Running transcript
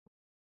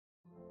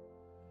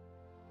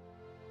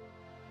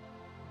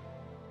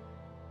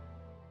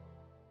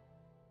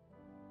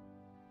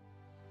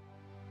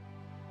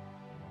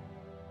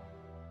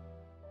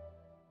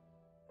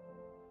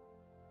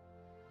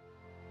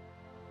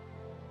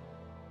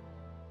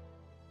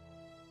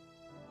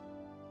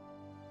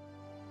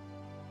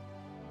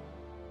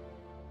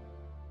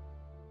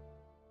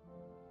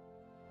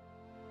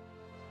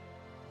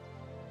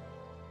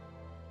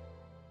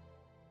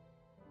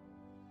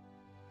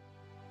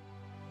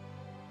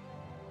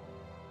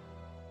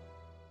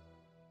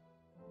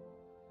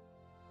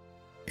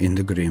In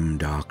the grim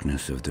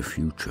darkness of the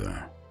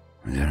future,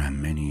 there are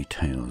many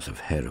tales of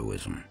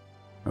heroism,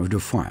 of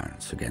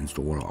defiance against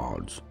all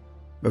odds,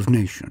 of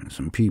nations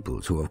and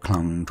peoples who have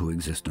clung to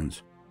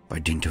existence by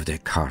dint of their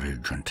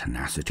courage and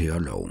tenacity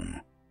alone,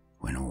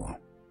 when all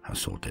have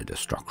sought their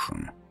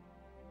destruction,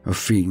 of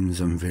fiends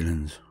and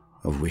villains,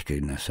 of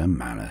wickedness and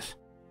malice,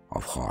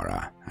 of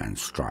horror and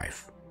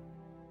strife.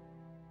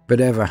 But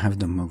ever have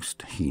the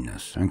most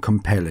heinous and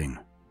compelling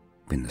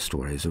been the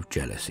stories of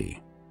jealousy,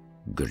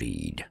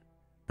 greed,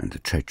 and the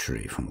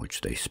treachery from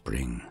which they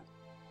spring.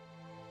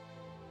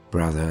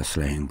 Brother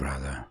slaying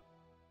brother,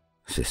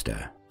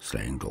 sister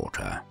slaying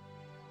daughter.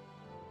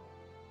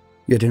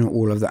 Yet in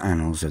all of the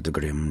annals of the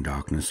grim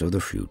darkness of the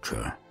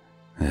future,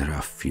 there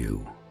are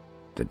few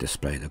that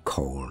display the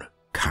cold,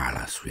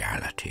 callous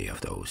reality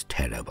of those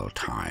terrible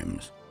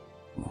times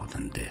more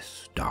than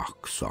this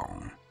dark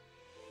song.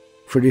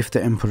 For if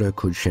the Emperor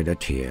could shed a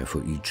tear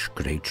for each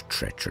great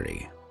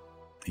treachery,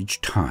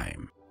 each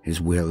time his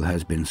will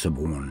has been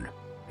suborned,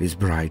 his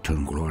bright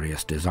and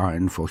glorious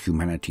design for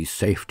humanity's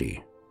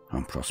safety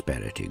and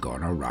prosperity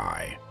gone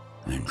awry,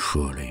 then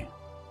surely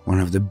one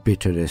of the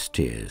bitterest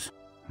tears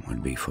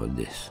would be for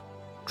this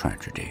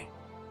tragedy.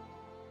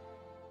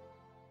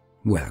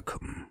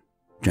 Welcome,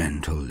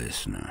 gentle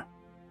listener,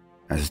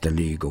 as the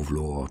League of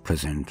Lore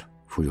present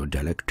for your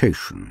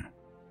delectation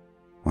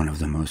one of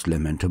the most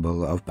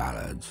lamentable of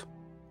ballads.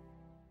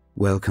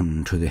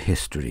 Welcome to the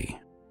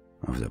history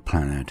of the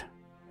planet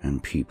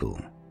and people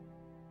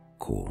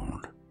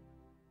called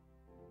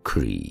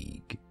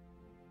Krieg.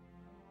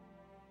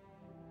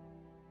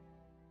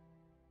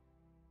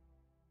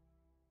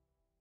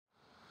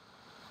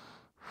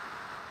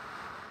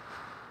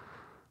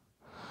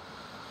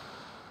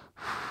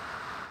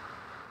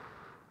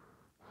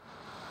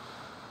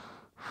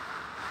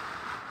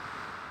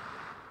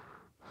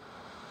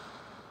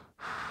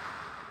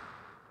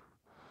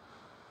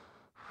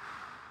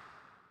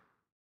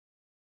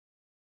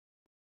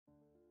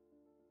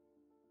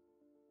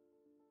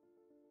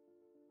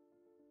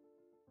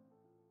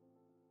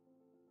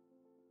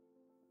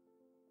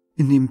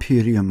 In the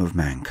Imperium of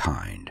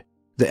mankind,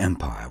 the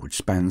empire which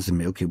spans the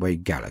Milky Way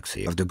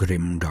galaxy of the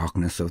grim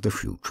darkness of the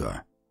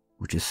future,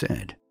 which is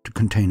said to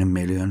contain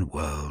 1,000,000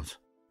 worlds,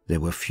 there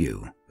were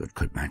few that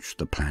could match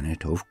the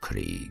planet of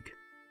Krieg.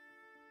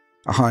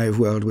 A hive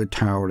world with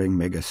towering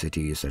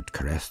megacities that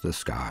caressed the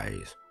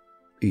skies,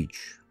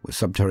 each with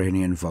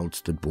subterranean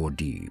vaults that bore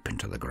deep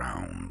into the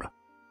ground.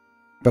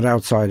 But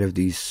outside of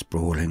these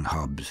sprawling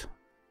hubs,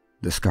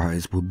 the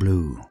skies were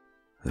blue,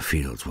 the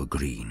fields were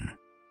green.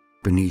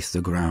 Beneath the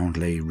ground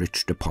lay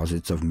rich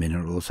deposits of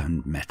minerals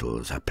and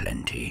metals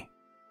aplenty.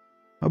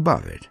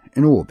 Above it,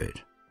 in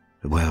orbit,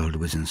 the world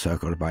was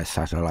encircled by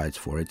satellites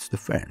for its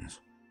defense,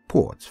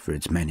 ports for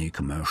its many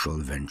commercial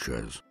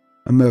ventures,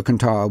 a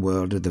mercantile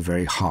world at the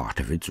very heart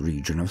of its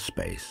region of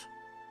space.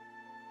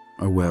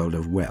 A world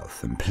of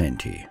wealth and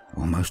plenty,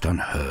 almost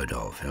unheard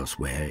of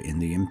elsewhere in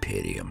the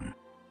Imperium.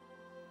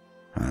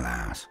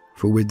 Alas,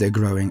 for with their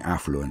growing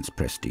affluence,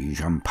 prestige,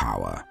 and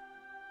power,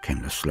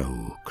 came the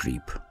slow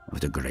creep of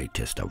the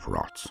greatest of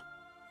rots,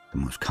 the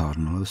most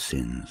cardinal of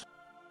sins,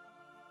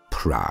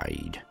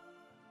 pride.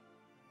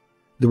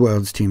 The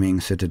world's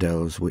teeming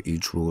citadels were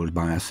each ruled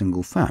by a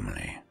single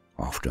family,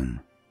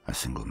 often a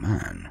single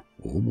man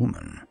or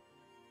woman.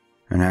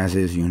 And as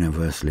is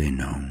universally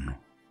known,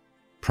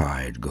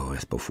 pride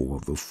goeth before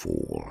the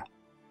fall.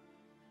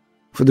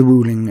 For the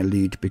ruling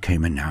elite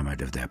became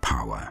enamored of their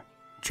power,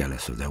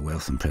 jealous of their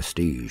wealth and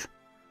prestige,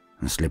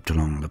 and slipped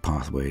along the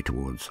pathway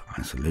towards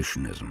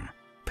isolationism,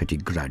 petty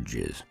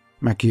grudges,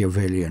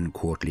 Machiavellian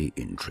courtly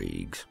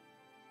intrigues.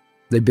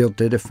 They built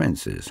their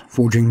defences,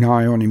 forging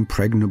nigh on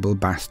impregnable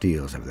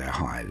bastilles of their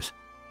hives,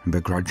 and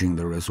begrudging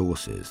the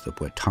resources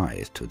that were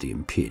tithed to the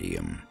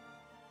Imperium.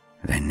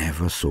 They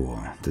never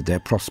saw that their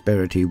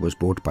prosperity was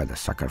bought by the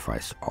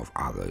sacrifice of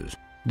others,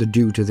 that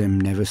due to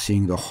them never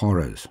seeing the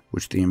horrors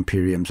which the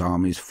Imperium's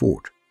armies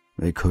fought,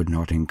 they could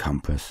not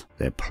encompass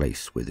their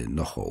place within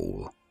the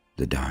whole.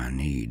 The dire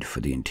need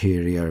for the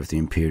interior of the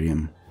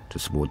Imperium to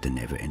support the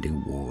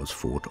never-ending wars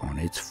fought on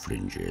its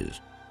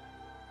fringes.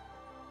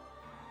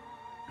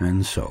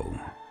 And so,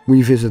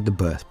 we visit the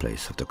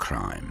birthplace of the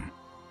crime,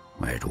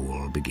 where it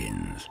all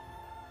begins.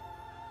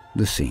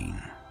 The scene,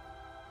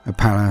 a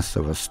palace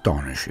of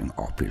astonishing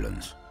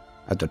opulence,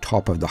 at the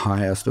top of the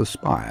highest of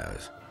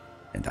spires,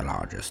 in the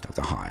largest of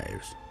the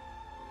hives.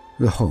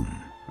 The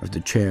home of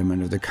the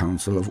chairman of the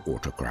Council of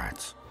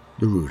Autocrats,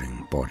 the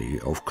ruling body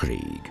of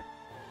Krieg.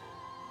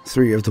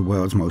 3 of the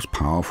world's most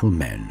powerful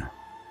men,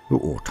 the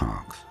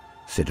autarchs,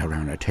 sit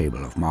around a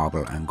table of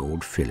marble and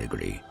gold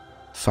filigree,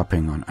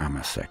 supping on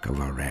amasec of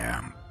a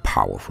rare,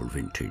 powerful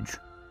vintage,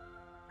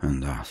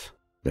 and thus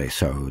they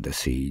sow the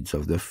seeds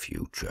of the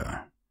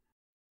future.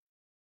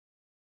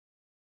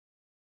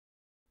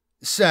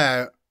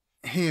 So,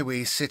 here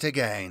we sit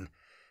again,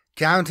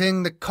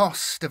 counting the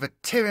cost of a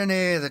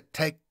tyranny that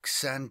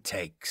takes and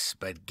takes,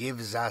 but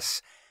gives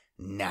us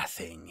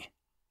nothing.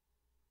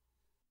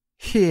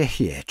 Hear,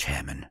 hear,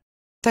 Chairman.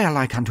 They are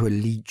like unto a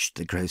leech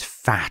that grows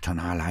fat on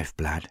our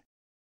lifeblood.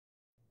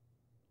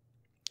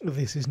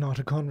 This is not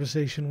a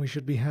conversation we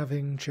should be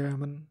having,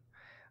 Chairman.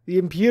 The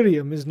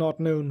Imperium is not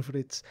known for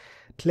its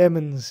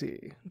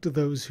clemency to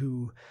those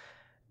who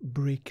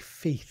break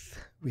faith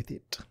with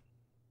it.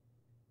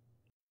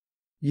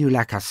 You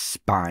lack a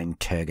spine,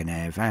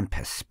 Turgenev, and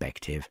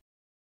perspective.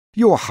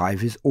 Your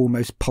hive is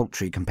almost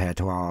paltry compared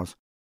to ours.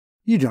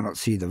 You do not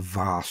see the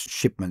vast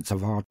shipments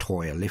of our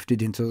toil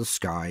lifted into the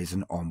skies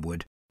and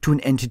onward to an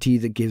entity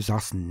that gives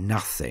us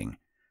nothing,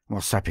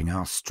 while sapping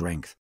our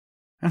strength.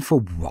 And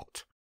for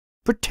what?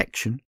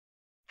 Protection?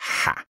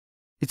 Ha!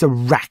 It's a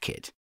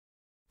racket.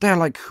 They are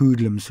like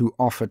hoodlums who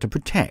offer to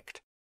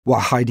protect, while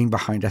hiding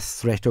behind a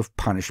threat of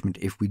punishment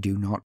if we do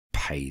not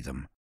pay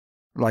them,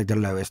 like the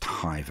lowest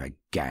hiver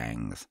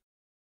gangs.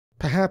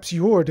 Perhaps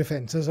your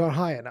defenses are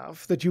high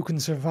enough that you can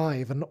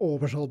survive an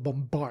orbital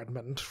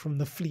bombardment from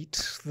the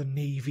fleet, the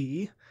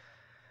navy.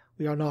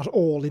 We are not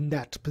all in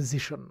that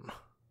position.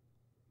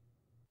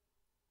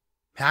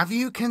 Have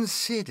you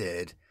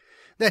considered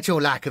that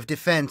your lack of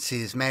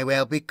defences may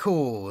well be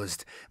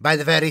caused by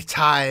the very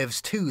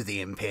ties to the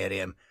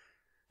Imperium?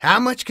 How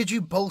much could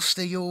you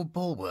bolster your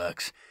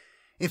bulwarks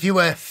if you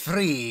were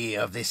free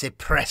of this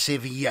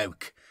oppressive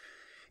yoke,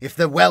 if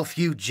the wealth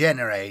you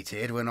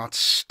generated were not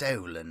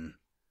stolen?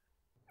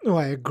 Oh,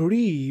 I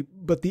agree,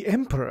 but the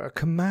Emperor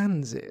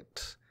commands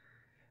it.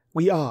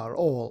 We are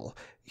all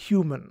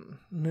human,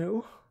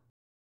 no?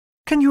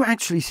 Can you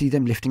actually see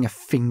them lifting a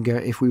finger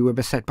if we were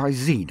beset by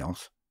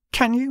Xenos?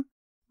 Can you?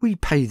 We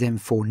pay them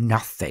for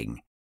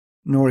nothing.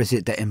 Nor is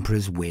it the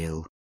Emperor's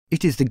will.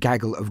 It is the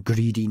gaggle of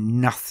greedy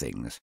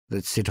nothings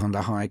that sit on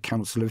the High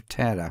Council of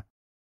Terror.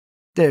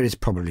 There is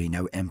probably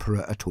no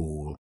Emperor at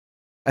all.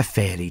 A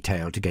fairy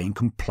tale to gain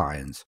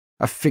compliance,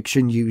 a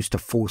fiction used to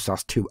force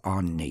us to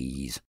our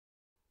knees.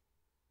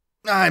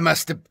 I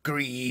must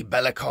agree,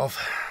 Belikov.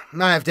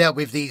 I have dealt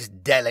with these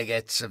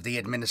delegates of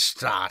the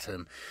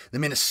Administratum, the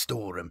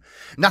Ministerum,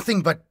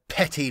 nothing but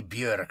petty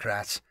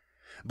bureaucrats.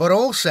 But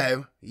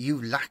also, you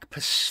lack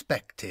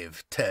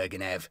perspective,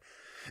 Turgenev.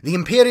 The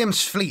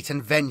Imperium's fleet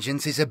and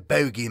vengeance is a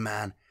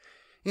bogeyman.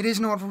 It is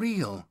not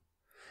real.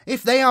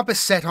 If they are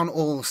beset on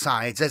all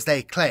sides, as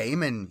they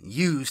claim, and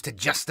use to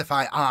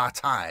justify our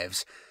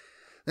tithes,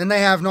 then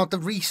they have not the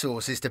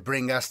resources to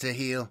bring us to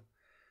heel.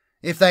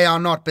 If they are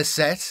not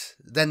beset,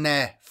 then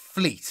their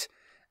fleet,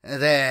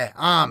 their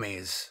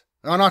armies,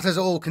 are not as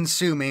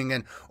all-consuming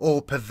and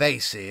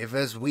all-pervasive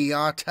as we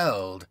are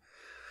told.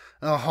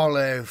 A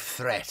hollow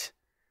threat.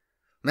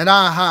 And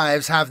our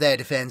hives have their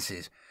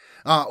defences.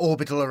 Our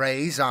orbital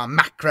arrays are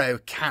macro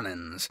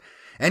cannons.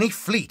 Any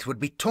fleet would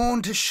be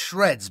torn to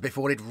shreds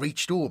before it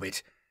reached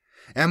orbit.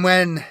 And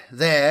when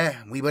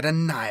there, we would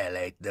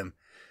annihilate them.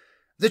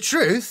 The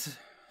truth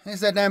is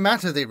that no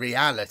matter the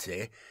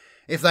reality,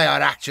 if they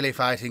are actually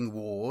fighting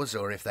wars,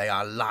 or if they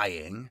are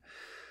lying,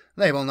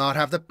 they will not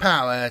have the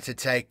power to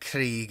take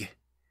Krieg.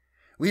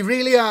 We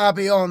really are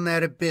beyond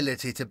their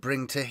ability to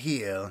bring to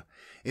heel,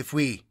 if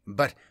we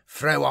but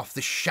throw off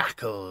the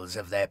shackles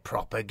of their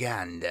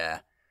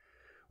propaganda.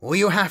 All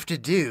you have to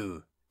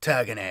do,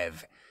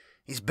 Turgenev,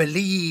 is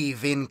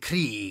believe in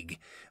Krieg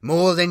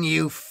more than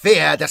you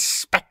fear the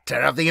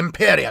spectre of the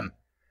Imperium.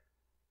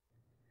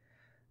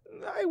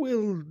 I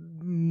will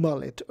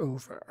mull it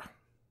over.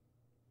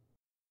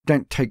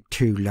 Don't take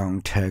too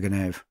long,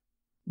 Turgenev.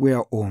 We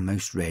are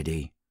almost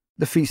ready.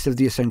 The Feast of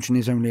the Ascension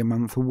is only a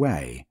month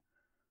away.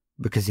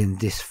 Because in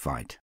this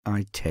fight,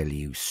 I tell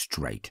you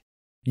straight,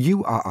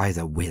 you are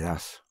either with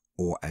us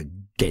or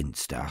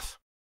against us.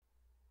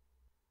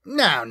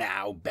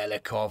 Now,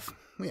 Belikov,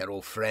 we are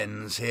all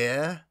friends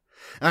here.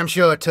 I'm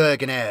sure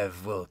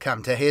Turgenev will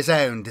come to his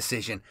own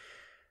decision,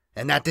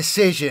 and that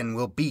decision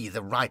will be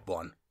the right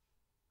one.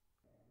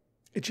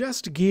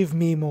 Just give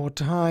me more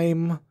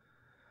time.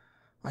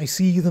 I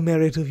see the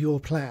merit of your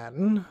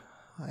plan.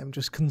 I am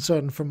just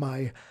concerned for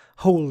my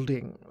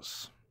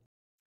holdings.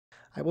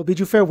 I will bid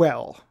you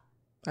farewell.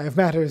 I have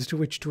matters to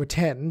which to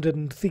attend,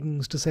 and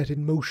things to set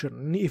in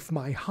motion if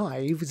my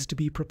hive is to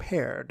be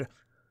prepared.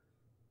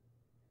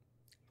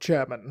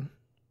 Chairman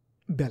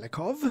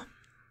Belikov.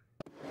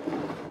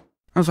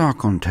 As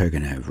Archon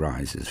Turgenev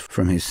rises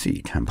from his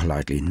seat and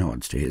politely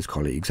nods to his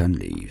colleagues and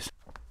leaves,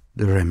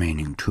 the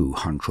remaining two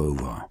hunch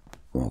over,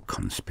 or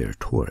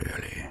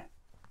conspiratorially.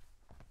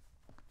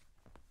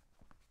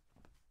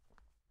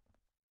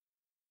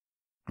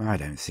 I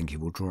don't think he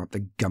will draw up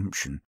the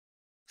gumption.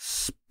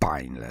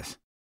 Spineless.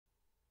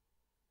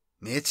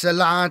 It's a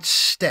large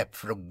step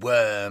for a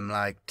worm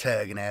like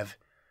Turgenev,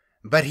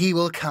 but he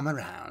will come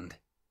around.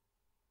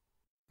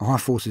 Our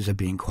forces are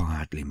being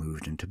quietly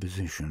moved into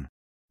position.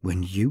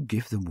 When you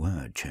give the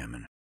word,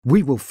 Chairman,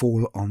 we will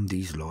fall on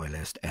these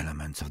loyalist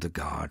elements of the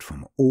Guard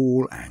from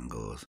all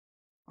angles.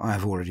 I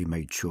have already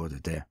made sure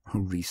that their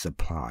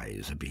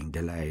resupplies are being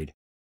delayed.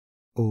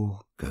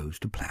 All goes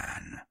to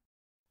plan.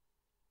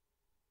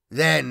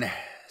 Then,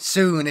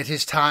 soon it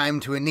is time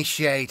to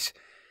initiate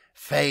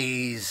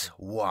Phase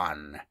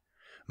 1.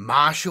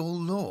 Martial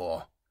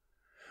law.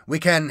 We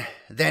can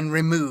then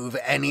remove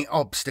any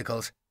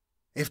obstacles.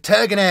 If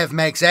Turgenev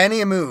makes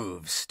any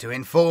moves to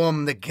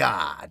inform the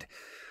Guard,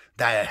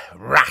 the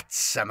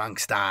rats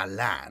amongst our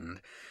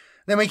land,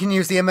 then we can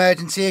use the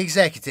emergency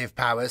executive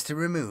powers to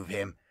remove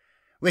him.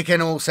 We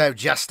can also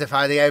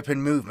justify the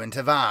open movement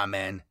of our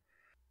men.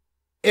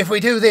 If we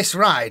do this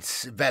right,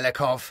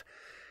 Belikov,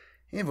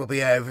 it will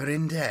be over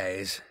in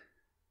days.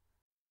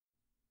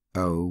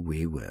 Oh,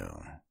 we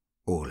will.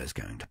 All is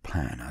going to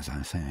plan, as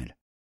I said.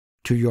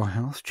 To your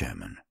health,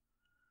 Chairman.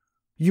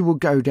 You will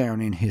go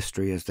down in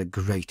history as the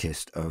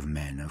greatest of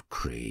men of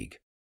Krieg.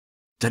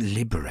 The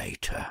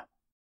Liberator.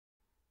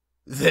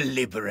 The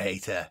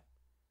Liberator.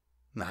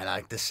 I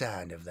like the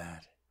sound of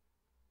that.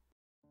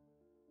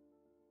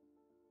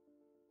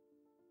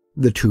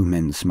 The two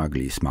men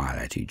smugly smile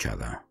at each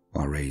other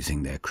while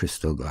raising their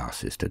crystal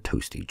glasses to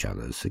toast each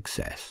other's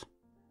success.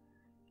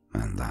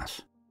 And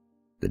thus,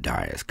 the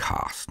die is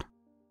cast.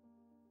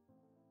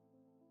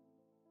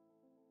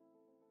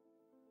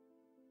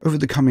 Over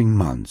the coming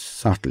months,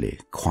 subtly,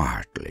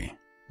 quietly,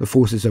 the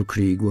forces of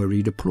Krieg were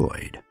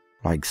redeployed,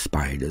 like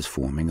spiders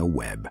forming a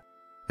web.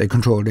 They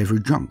controlled every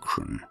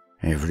junction,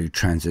 every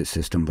transit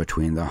system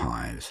between the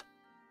hives.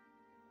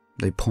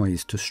 They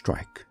poised to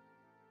strike.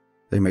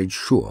 They made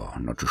sure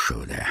not to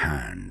show their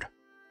hand.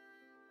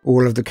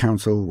 All of the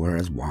council were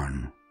as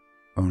one.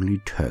 Only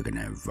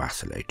Turgenev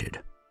vacillated.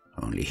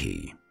 Only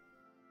he.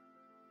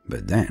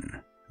 But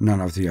then, none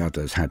of the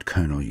others had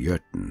Colonel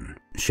Jurten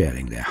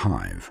sharing their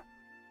hive.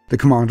 The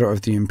commander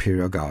of the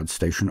Imperial Guard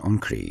station on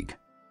Krieg,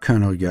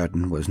 Colonel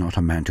Jurten was not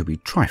a man to be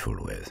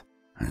trifled with,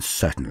 and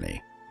certainly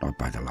not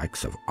by the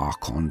likes of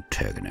Archon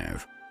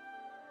Turgenev.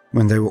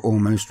 When they were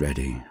almost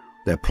ready,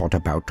 their plot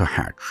about to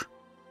hatch,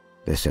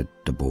 they set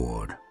the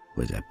board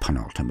with their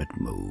penultimate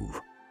move.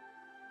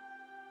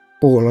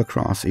 All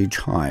across each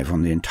hive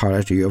on the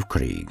entirety of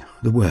Krieg,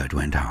 the word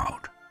went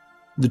out.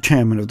 The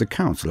chairman of the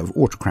Council of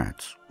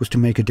Autocrats was to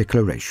make a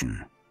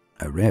declaration,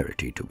 a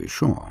rarity to be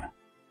sure.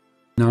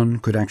 None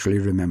could actually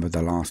remember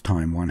the last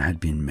time one had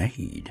been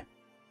made.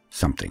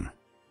 Something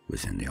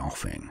was in the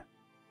offing.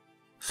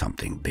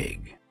 Something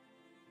big.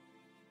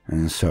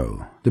 And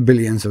so, the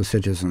billions of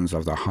citizens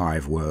of the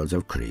hive worlds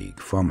of Krieg,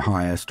 from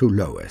highest to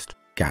lowest,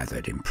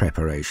 gathered in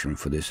preparation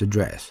for this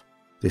address,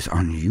 this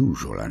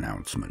unusual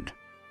announcement.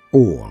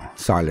 All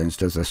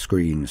silenced as the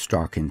screen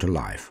struck into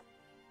life,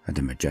 and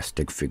the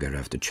majestic figure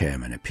of the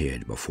chairman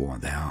appeared before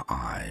their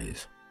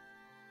eyes.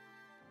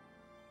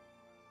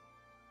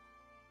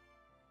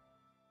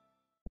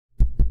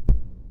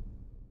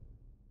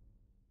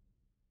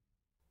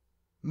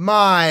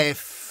 My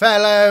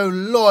fellow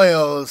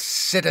loyal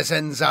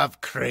citizens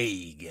of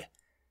Krieg,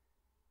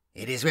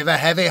 it is with a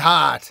heavy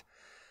heart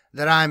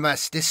that I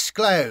must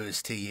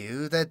disclose to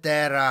you that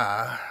there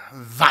are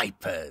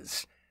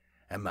vipers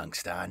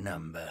amongst our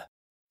number,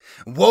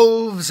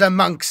 wolves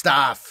amongst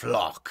our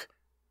flock.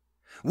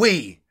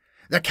 We,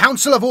 the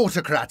Council of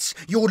Autocrats,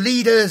 your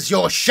leaders,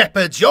 your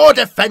shepherds, your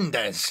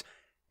defenders,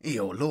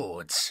 your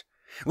lords,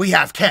 we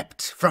have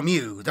kept from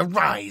you the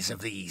rise of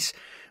these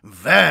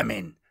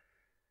vermin.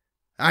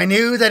 I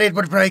knew that it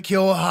would break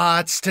your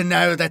hearts to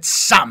know that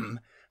some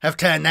have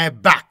turned their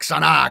backs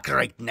on our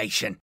great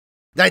nation,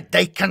 that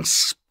they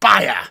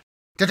conspire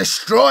to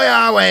destroy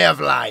our way of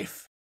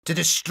life, to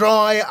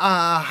destroy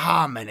our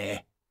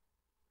harmony.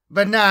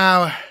 But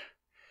now,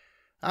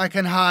 I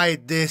can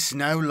hide this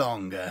no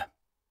longer.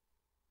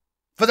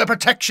 For the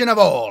protection of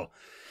all,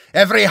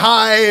 every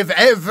hive,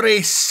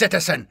 every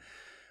citizen,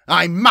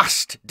 I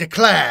must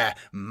declare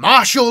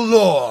martial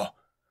law.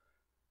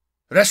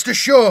 Rest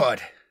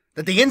assured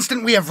that the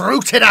instant we have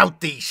rooted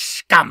out these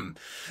scum,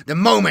 the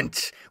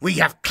moment we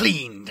have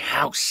cleaned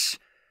house,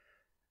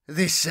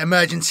 this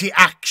emergency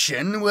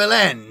action will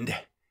end.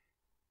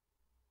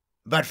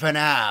 But for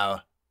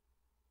now,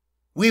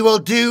 we will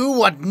do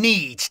what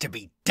needs to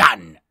be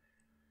done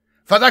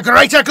for the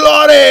greater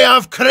glory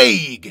of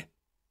Krieg.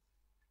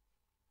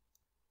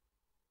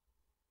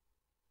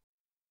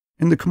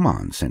 In the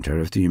command center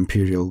of the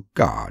Imperial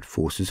Guard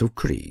forces of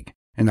Krieg,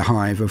 in the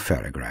hive of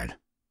Ferrograd,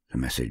 the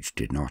message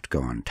did not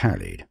go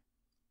untallied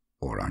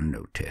or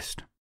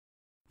unnoticed.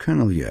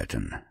 Colonel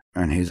Jurten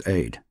and his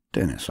aide,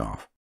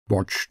 Denisov,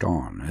 watched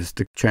on as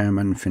the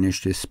chairman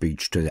finished his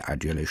speech to the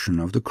adulation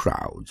of the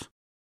crowds.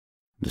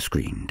 The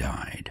screen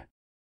died.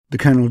 The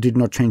colonel did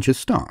not change his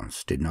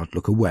stance, did not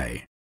look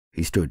away.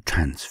 He stood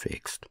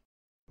transfixed,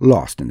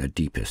 lost in the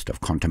deepest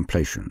of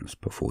contemplations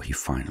before he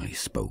finally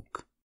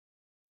spoke.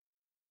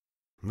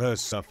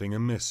 There's something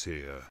amiss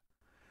here.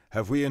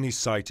 Have we any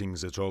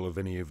sightings at all of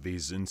any of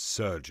these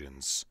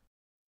insurgents?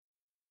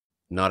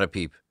 Not a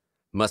peep.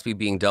 Must be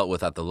being dealt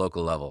with at the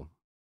local level.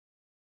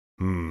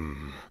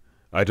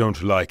 I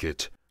don't like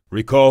it.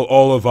 Recall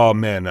all of our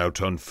men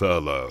out on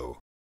furlough.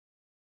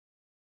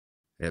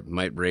 It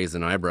might raise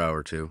an eyebrow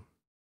or two.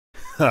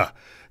 Ha!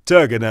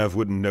 Turgenev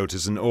wouldn't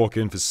notice an orc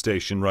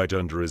infestation right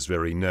under his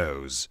very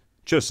nose.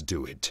 Just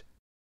do it.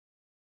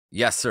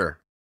 Yes, sir.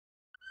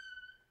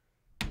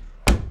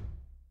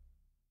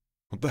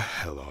 What the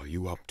hell are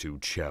you up to,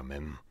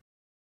 Chairman?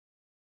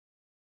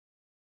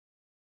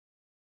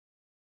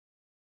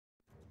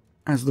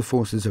 As the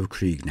forces of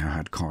Krieg now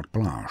had carte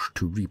blanche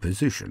to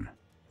reposition,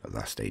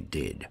 thus they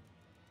did.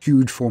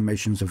 Huge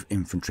formations of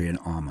infantry and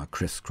armour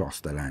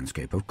crisscrossed the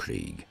landscape of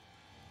Krieg,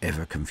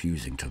 ever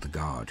confusing to the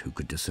guard who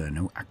could discern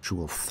no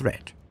actual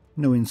threat,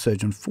 no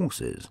insurgent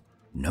forces,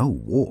 no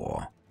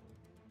war.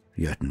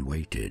 Jurten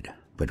waited,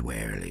 but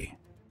warily.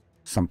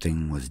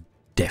 Something was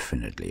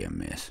definitely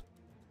amiss.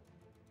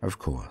 Of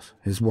course,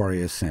 his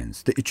warriors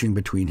sensed the itching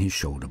between his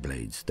shoulder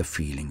blades, the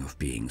feeling of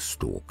being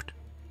stalked.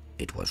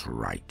 It was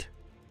right.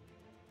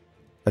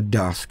 At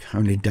dusk,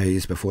 only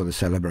days before the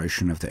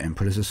celebration of the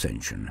Emperor's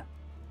ascension,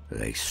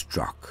 they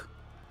struck.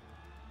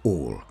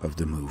 All of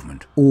the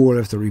movement, all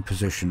of the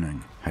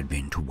repositioning had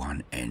been to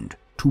one end,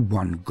 to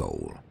one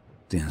goal,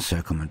 the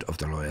encirclement of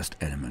the loyalist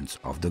elements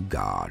of the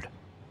Guard.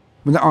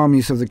 When the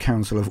armies of the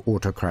Council of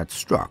Autocrats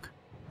struck,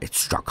 it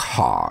struck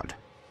hard.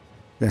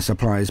 Their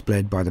supplies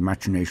bled by the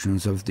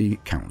machinations of the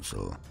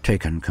Council.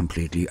 Taken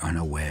completely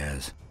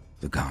unawares,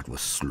 the Guard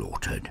was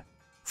slaughtered.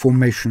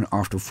 Formation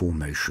after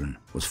formation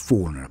was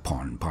fallen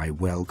upon by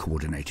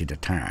well-coordinated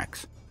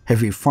attacks.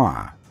 Heavy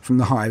fire from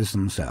the hives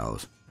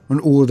themselves, and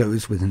all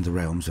those within the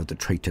realms of the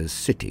traitors'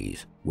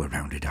 cities were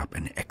rounded up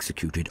and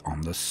executed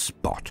on the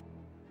spot.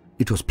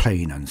 It was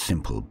plain and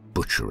simple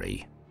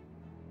butchery.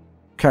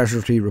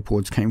 Casualty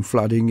reports came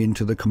flooding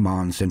into the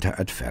command center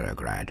at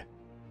Ferrograd.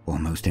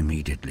 Almost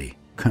immediately,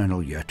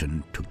 Colonel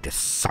Jurten took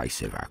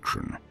decisive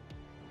action.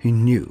 He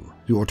knew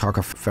the Autarch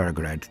of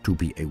Ferrograd to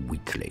be a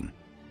weakling,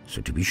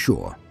 so to be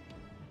sure,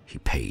 he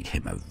paid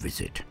him a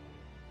visit.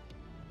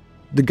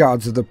 The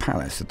guards of the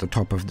palace at the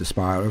top of the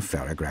spire of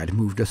Ferrograd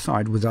moved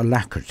aside with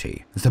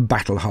alacrity as the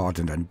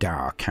battle-hardened and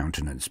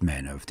dour-countenanced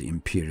men of the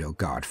Imperial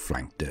Guard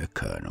flanked their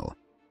colonel.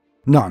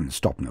 None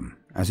stopped them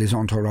as his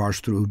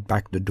entourage threw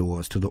back the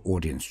doors to the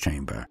audience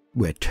chamber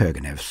where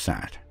Turgenev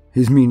sat,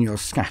 his menials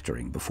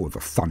scattering before the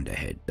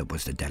thunderhead that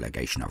was the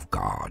delegation of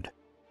Guard.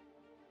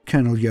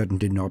 Colonel Jurten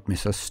did not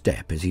miss a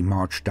step as he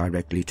marched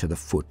directly to the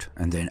foot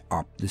and then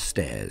up the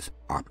stairs,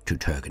 up to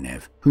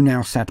Turgenev, who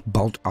now sat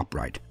bolt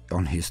upright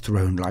on his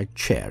throne-like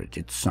chair at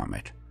its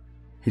summit.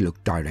 He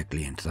looked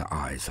directly into the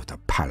eyes of the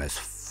palace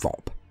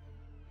fop.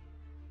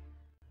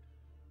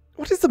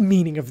 What is the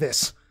meaning of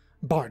this?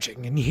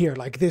 Barging in here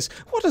like this?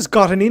 What has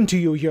gotten into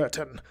you,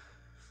 Jurten?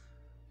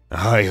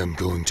 I am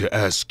going to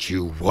ask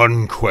you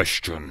one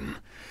question.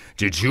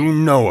 Did you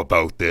know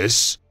about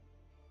this?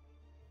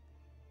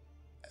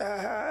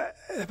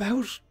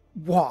 About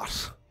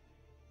what?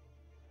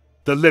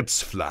 The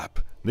lips flap,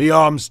 the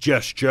arms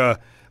gesture,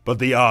 but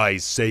the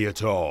eyes say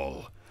it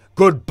all.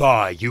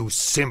 Goodbye, you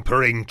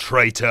simpering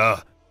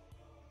traitor!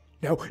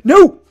 No,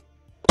 no!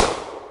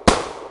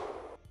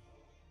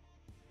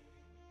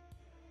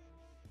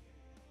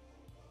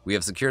 We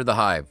have secured the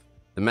hive.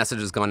 The message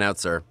has gone out,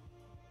 sir.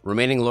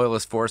 Remaining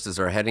Loyalist forces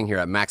are heading here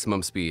at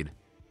maximum speed.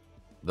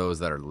 Those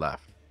that are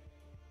left.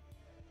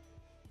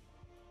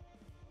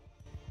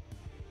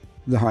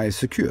 The hive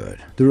secured,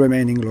 the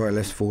remaining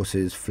Loyalist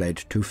forces fled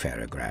to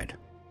Ferrograd,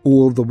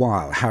 all the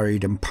while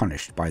harried and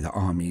punished by the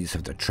armies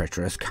of the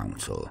treacherous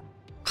Council.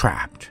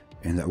 Trapped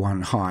in the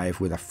one hive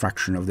with a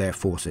fraction of their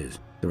forces,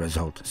 the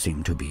result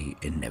seemed to be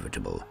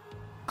inevitable.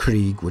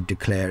 Krieg would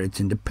declare its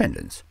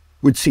independence,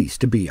 would cease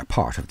to be a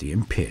part of the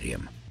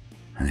Imperium,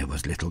 and there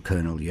was little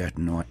Colonel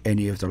Jurten or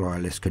any of the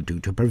Loyalists could do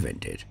to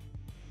prevent it.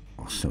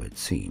 Or so it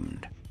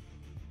seemed.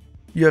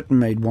 Jurten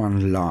made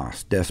one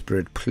last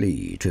desperate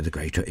plea to the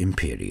greater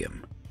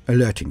Imperium,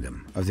 alerting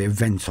them of the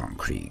events on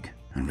Krieg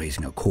and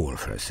raising a call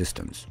for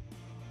assistance.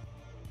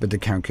 But the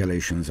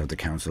calculations of the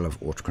Council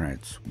of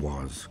Autocrats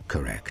was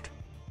correct.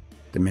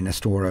 The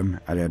Ministorum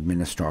ad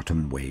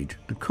Administratum weighed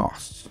the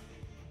costs.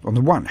 On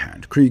the one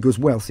hand, Krieg was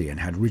wealthy and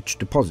had rich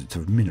deposits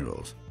of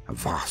minerals, a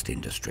vast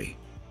industry,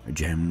 a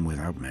gem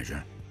without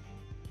measure.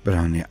 But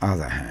on the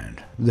other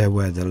hand, there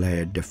were the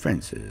layered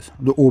defenses,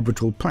 the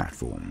orbital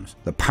platforms,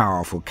 the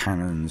powerful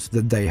cannons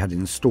that they had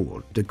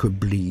installed that could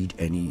bleed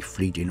any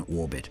fleet in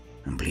orbit,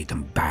 and bleed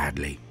them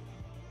badly.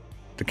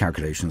 The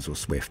calculations were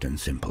swift and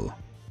simple,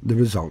 the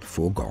result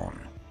foregone.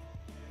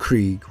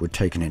 Krieg would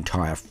take an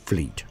entire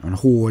fleet and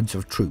hordes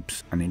of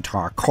troops and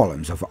entire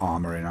columns of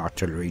armor and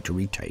artillery to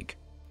retake,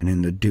 and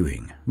in the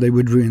doing, they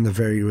would ruin the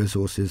very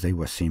resources they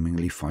were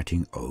seemingly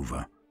fighting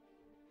over.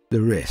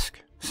 The risk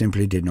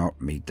simply did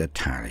not meet the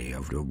tally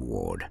of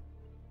reward.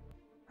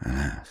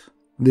 Alas,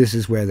 this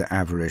is where the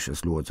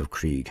avaricious lords of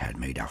Krieg had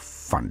made a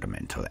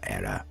fundamental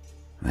error.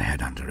 They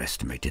had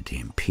underestimated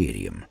the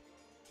Imperium,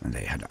 and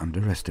they had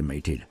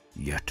underestimated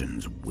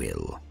Jurten's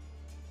will.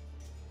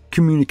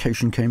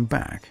 Communication came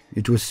back.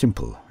 It was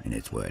simple in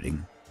its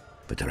wording,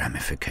 but the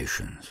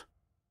ramifications.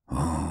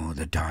 Oh,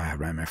 the dire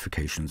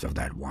ramifications of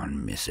that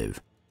one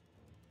missive.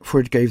 For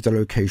it gave the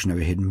location of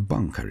a hidden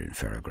bunker in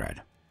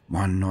Ferrograd,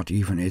 one not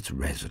even its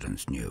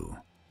residents knew.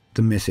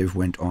 The missive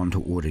went on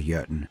to order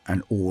Jurten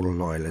and all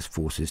Loyalist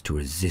forces to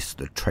resist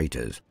the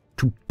traitors,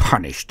 to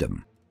punish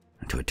them,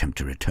 and to attempt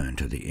to return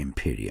to the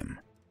Imperium.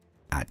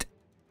 At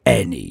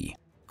any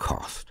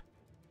cost.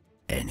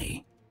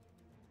 Any.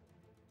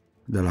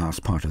 The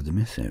last part of the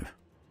missive.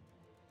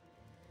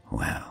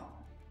 Well,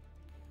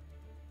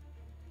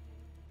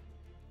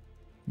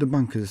 The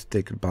bunker's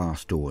thick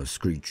brass doors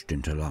screeched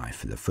into life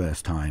for the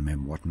first time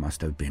in what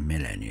must have been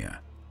millennia,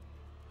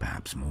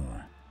 perhaps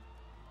more.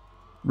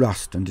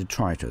 Rust and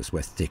detritus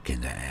were thick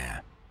in the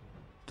air,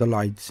 the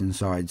lights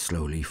inside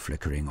slowly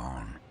flickering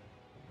on.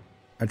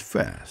 At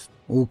first,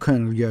 all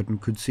Colonel Yurden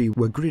could see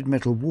were grid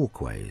metal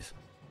walkways,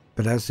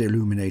 but as the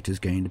illuminators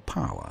gained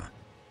power,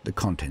 the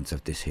contents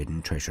of this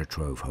hidden treasure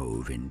trove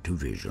hove into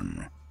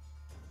vision.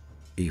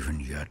 Even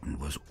Yurden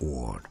was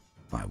awed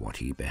by what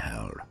he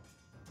beheld.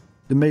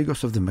 The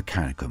Magos of the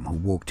Mechanicum who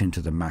walked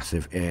into the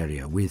massive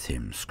area with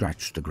him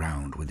scratched the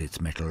ground with its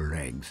metal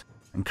legs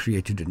and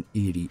created an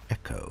eerie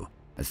echo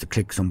as the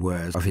clicks and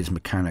whirs of his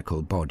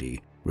mechanical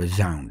body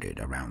resounded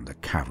around the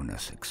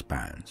cavernous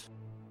expanse.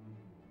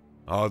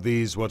 Are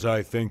these what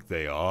I think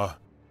they are?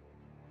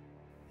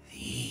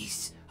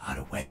 These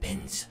are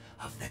weapons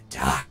of the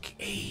Dark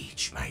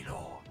Age, my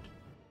lord.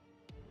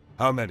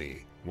 How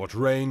many? What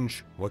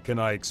range? What can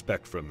I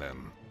expect from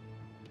them?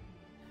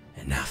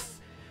 Enough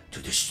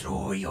to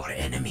destroy your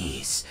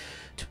enemies,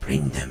 to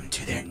bring them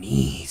to their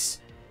knees,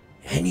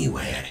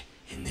 anywhere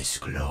in this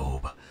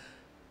globe.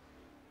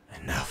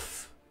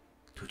 Enough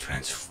to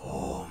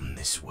transform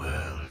this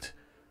world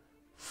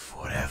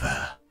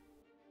forever.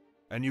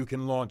 And you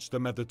can launch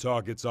them at the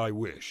targets I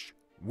wish,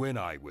 when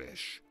I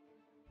wish.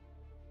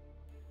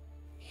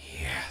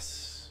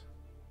 Yes,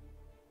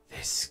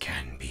 this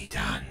can be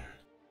done.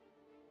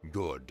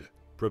 Good.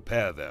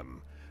 Prepare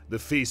them. The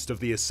Feast of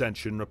the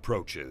Ascension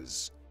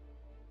approaches.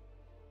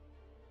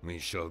 We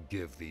shall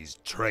give these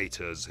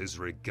traitors his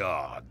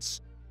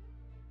regards.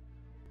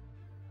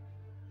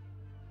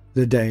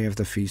 The day of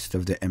the Feast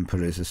of the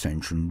Emperor's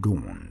Ascension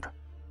dawned,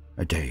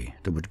 a day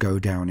that would go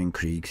down in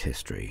Krieg's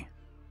history,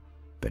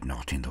 but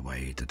not in the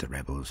way that the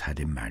rebels had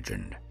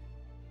imagined.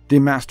 The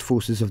amassed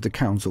forces of the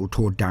Council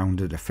tore down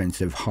the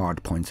defensive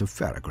hardpoints of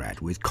Valrak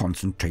with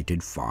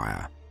concentrated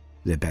fire.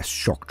 Their best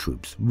shock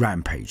troops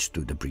rampaged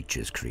through the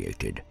breaches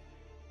created,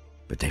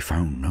 but they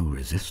found no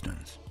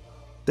resistance.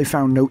 They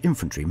found no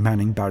infantry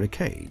manning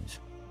barricades,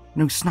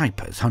 no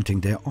snipers hunting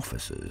their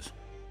officers.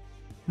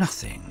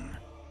 Nothing.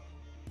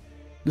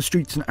 The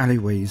streets and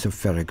alleyways of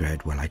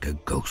Valrak were like a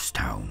ghost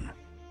town.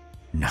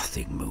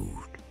 Nothing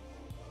moved.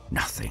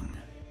 Nothing.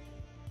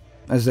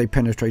 As they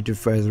penetrated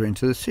further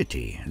into the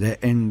city, their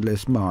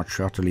endless march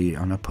utterly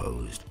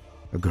unopposed,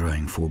 a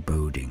growing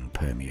foreboding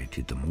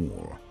permeated them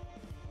all.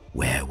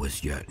 Where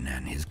was Yurden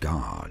and his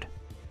guard?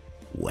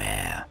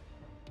 Where?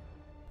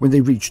 When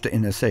they reached the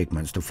inner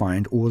segments to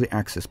find all the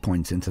access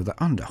points into the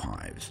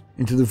underhives,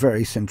 into the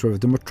very center of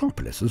the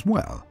metropolis as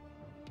well,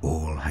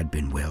 all had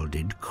been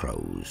welded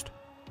closed.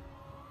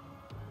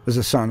 As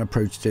the sun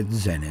approached its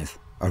zenith,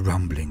 a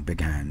rumbling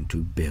began to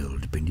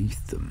build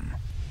beneath them.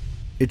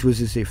 It was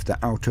as if the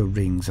outer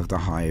rings of the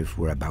hive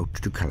were about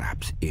to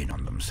collapse in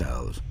on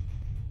themselves.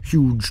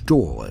 Huge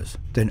doors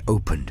then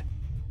opened,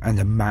 and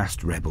the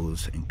massed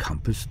rebels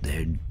encompassed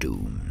their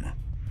doom.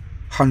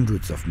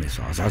 Hundreds of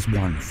missiles as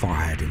one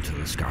fired into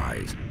the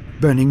skies,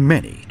 burning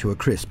many to a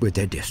crisp with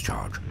their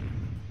discharge.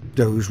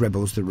 Those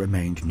rebels that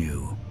remained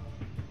knew.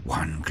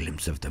 One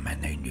glimpse of them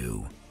and they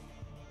knew.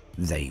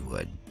 They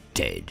were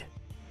dead.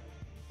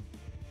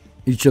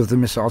 Each of the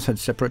missiles had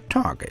separate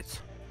targets,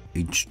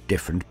 each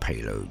different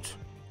payloads,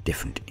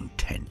 different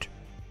intent.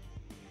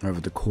 Over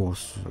the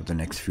course of the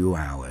next few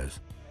hours,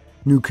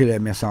 nuclear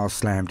missiles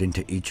slammed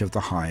into each of the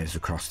hives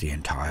across the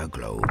entire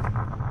globe.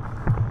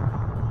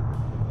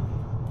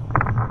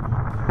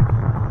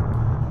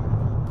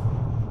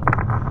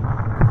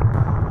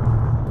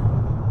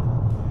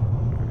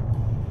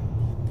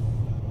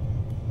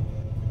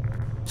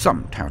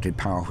 Some touted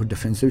powerful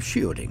defensive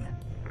shielding,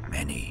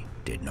 many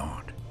did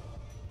not.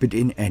 But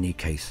in any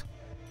case,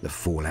 the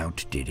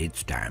fallout did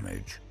its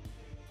damage.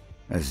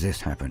 As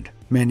this happened,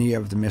 many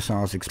of the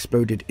missiles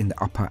exploded in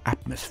the upper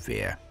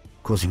atmosphere,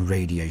 causing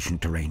radiation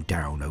to rain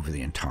down over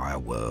the entire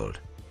world.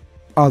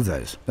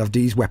 Others of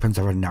these weapons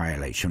of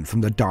annihilation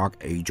from the dark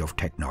age of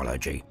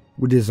technology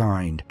were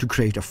designed to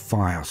create a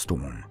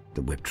firestorm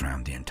that whipped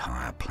around the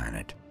entire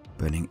planet,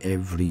 burning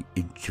every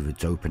inch of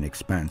its open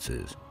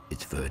expanses,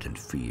 its verdant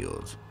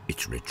fields,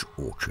 its rich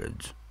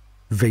orchards,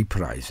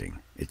 vaporizing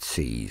its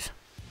seas,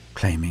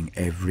 claiming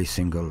every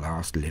single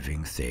last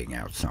living thing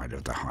outside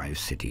of the hive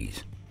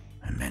cities,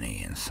 and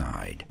many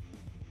inside.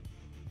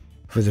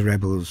 For the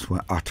rebels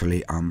were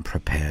utterly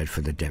unprepared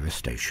for the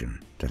devastation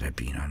that had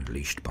been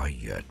unleashed by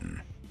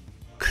Yurden.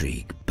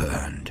 Krieg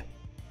burned.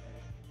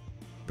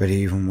 But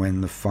even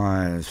when the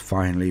fires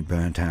finally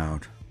burnt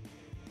out,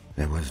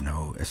 there was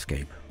no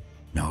escape,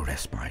 no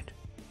respite.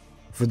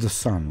 For the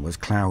sun was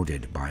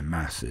clouded by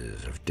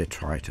masses of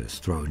detritus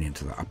thrown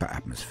into the upper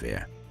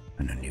atmosphere,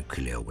 and a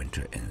nuclear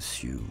winter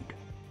ensued.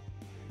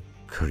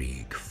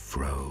 Krieg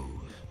froze.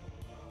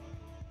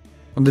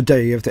 On the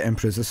day of the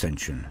Emperor's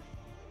Ascension,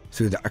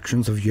 through the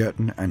actions of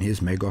Yurden and his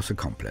Magos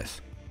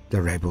accomplice,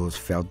 the rebels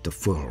felt the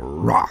full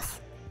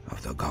wrath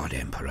of the God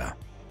Emperor,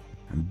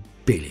 and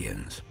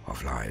billions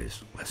of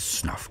lives were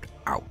snuffed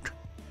out.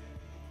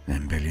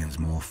 Then billions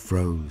more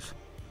froze,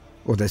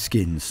 or their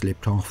skin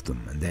slipped off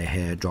them and their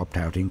hair dropped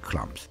out in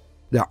clumps,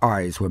 Their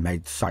eyes were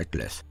made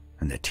sightless,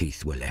 and their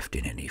teeth were left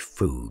in any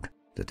food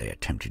that they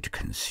attempted to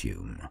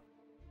consume.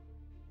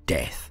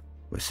 Death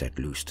was set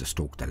loose to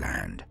stalk the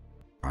land,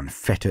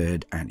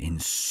 unfettered and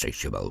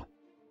insatiable.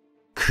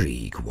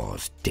 Krieg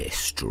was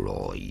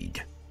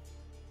destroyed.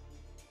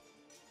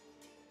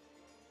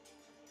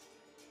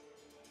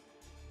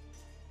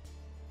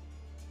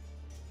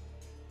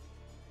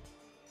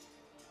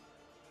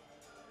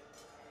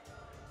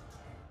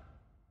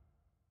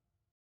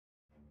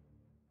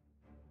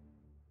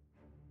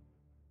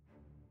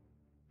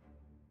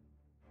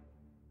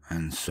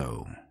 And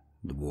so,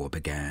 the war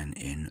began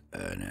in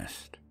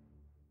earnest.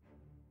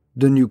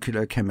 The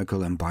nuclear,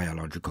 chemical, and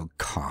biological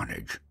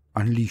carnage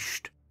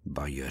unleashed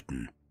by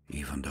Jotun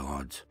evened the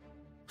odds.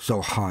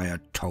 So high a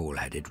toll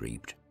had it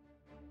reaped.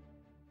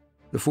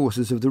 The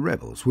forces of the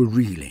rebels were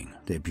reeling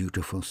their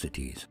beautiful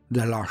cities,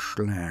 their lush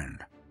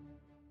land,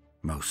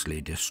 mostly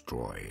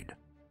destroyed.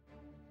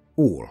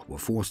 All were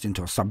forced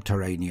into a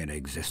subterranean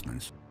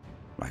existence,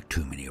 like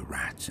too many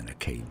rats in a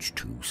cage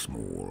too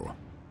small.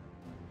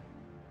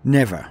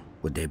 Never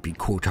would there be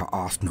quarter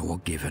asked nor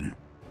given.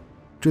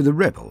 To the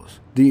rebels,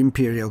 the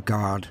Imperial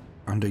Guard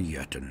under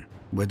Jotun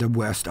were the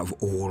worst of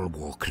all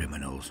war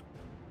criminals.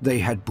 They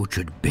had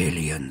butchered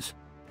billions,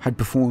 had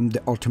performed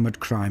the ultimate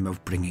crime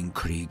of bringing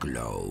Krieg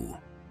low,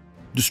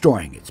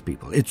 destroying its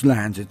people, its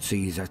lands, its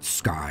seas, its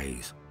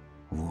skies,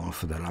 all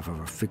for the love of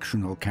a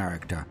fictional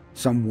character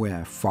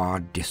somewhere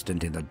far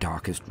distant in the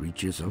darkest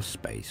reaches of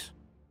space.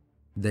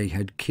 They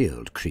had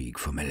killed Krieg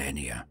for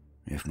millennia,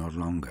 if not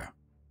longer.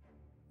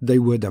 They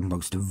were the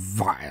most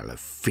vile of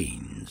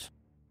fiends.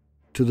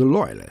 To the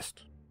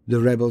Loyalists,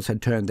 the rebels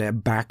had turned their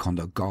back on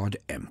the God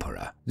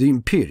Emperor, the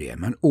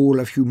Imperium, and all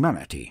of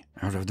humanity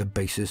out of the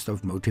basest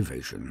of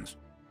motivations,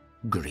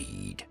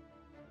 greed.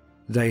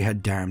 They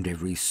had damned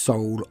every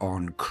soul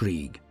on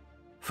Krieg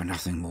for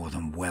nothing more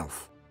than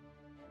wealth.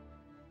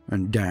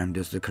 And damned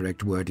is the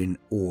correct word in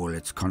all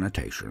its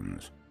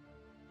connotations.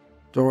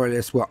 The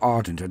Royalists were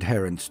ardent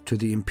adherents to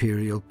the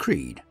Imperial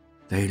Creed.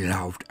 They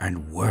loved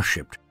and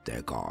worshipped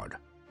their God,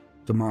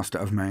 the master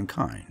of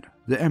mankind,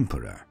 the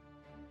Emperor.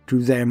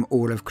 To them,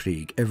 all of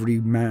Krieg, every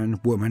man,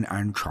 woman,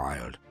 and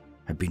child,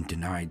 had been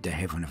denied the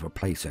heaven of a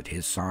place at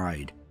his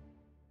side.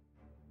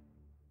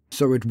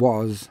 So it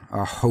was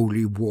a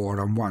holy war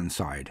on one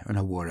side and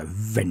a war of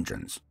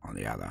vengeance on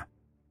the other.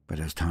 But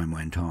as time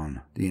went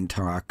on, the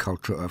entire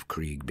culture of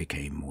Krieg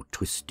became more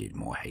twisted,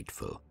 more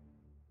hateful.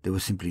 There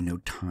was simply no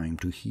time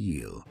to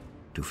heal,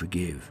 to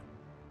forgive,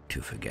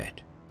 to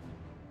forget.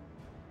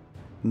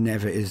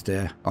 Never is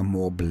there a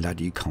more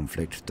bloody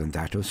conflict than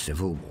that of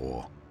civil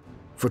war.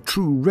 For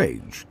true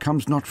rage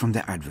comes not from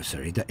the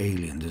adversary, the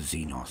alien, the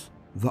Xenos,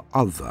 the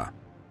other.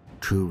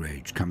 True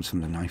rage comes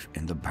from the knife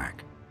in the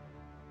back,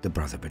 the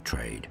brother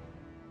betrayed.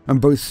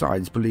 And both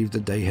sides believed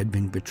that they had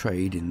been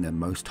betrayed in the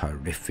most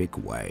horrific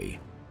way.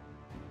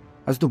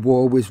 As the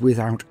war was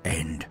without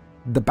end,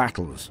 the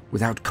battles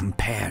without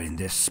compare in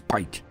their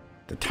spite,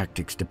 the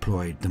tactics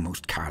deployed the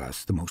most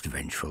callous, the most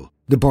vengeful,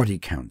 the body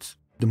counts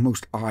the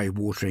most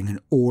eye-watering in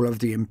all of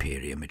the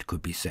Imperium, it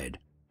could be said.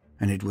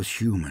 And it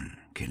was human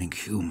killing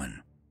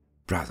human,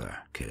 brother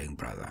killing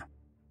brother.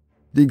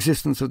 The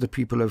existence of the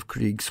people of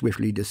Krieg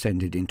swiftly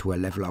descended into a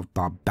level of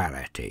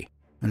barbarity,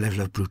 a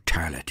level of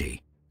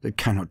brutality that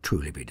cannot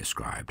truly be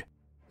described.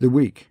 The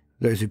weak,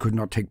 those who could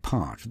not take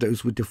part,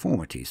 those with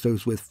deformities,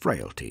 those with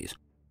frailties,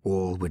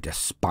 all were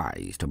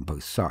despised on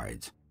both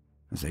sides,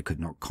 as they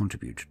could not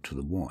contribute to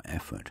the war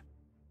effort.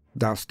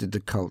 Thus did the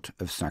cult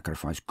of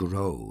sacrifice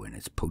grow in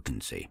its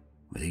potency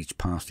with each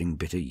passing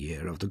bitter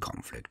year of the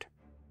conflict.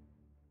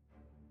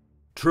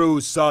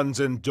 True sons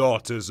and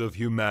daughters of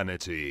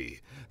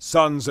humanity,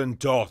 sons and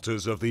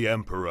daughters of the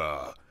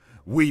Emperor,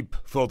 weep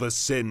for the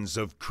sins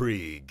of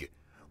Krieg.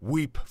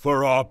 Weep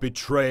for our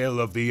betrayal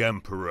of the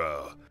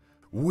Emperor.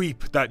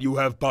 Weep that you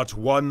have but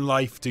one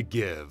life to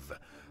give,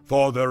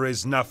 for there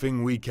is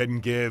nothing we can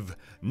give,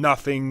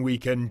 nothing we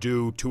can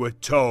do to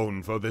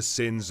atone for the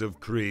sins of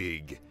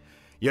Krieg.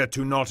 Yet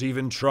to not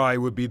even try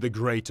would be the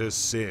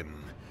greatest sin.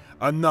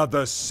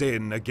 Another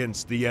sin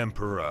against the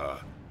Emperor.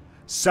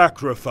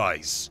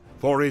 Sacrifice,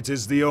 for it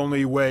is the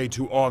only way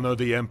to honor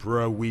the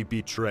Emperor we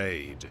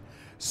betrayed.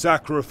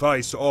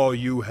 Sacrifice all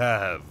you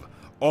have,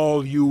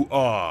 all you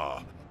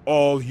are,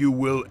 all you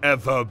will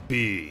ever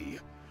be.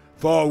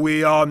 For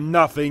we are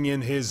nothing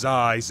in his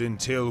eyes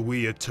until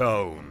we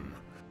atone.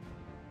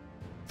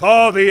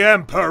 For the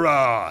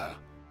Emperor!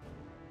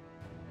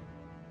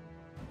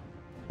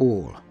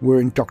 All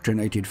were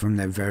indoctrinated from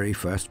their very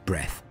first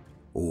breath.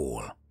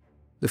 All.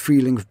 The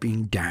feeling of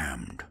being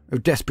damned,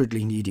 of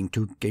desperately needing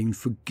to gain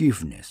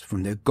forgiveness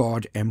from their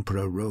God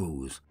Emperor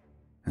rose.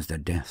 As the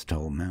death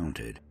toll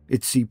mounted,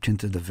 it seeped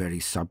into the very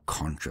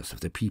subconscious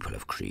of the people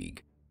of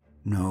Krieg.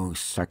 No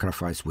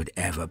sacrifice would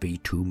ever be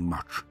too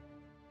much.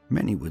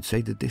 Many would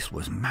say that this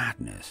was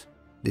madness.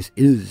 This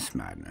is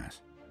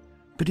madness.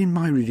 But in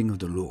my reading of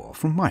the lore,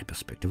 from my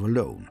perspective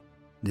alone,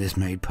 this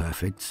made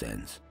perfect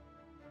sense.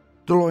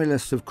 The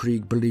loyalists of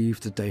Krieg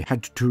believed that they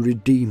had to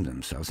redeem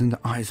themselves in the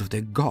eyes of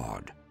their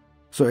god.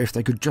 So if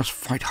they could just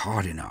fight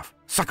hard enough,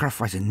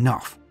 sacrifice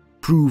enough,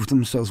 prove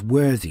themselves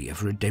worthy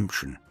of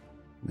redemption,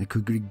 they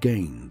could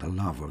regain the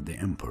love of the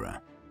Emperor.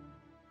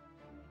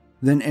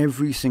 Then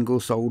every single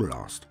soul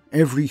lost,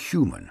 every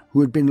human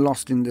who had been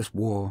lost in this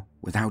war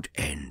without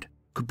end,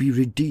 could be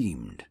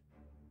redeemed.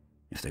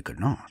 If they could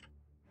not,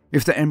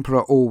 if the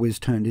Emperor always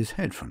turned his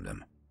head from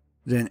them,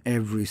 then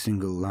every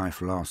single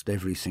life lost,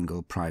 every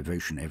single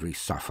privation, every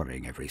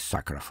suffering, every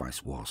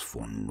sacrifice was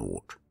for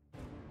naught.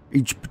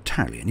 Each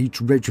battalion,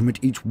 each regiment,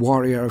 each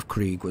warrior of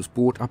Krieg was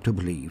brought up to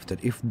believe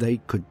that if they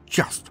could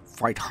just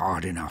fight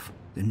hard enough,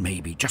 then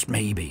maybe, just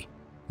maybe,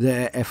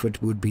 their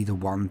effort would be the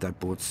one that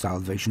brought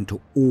salvation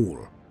to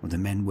all of the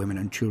men, women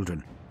and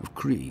children of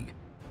Krieg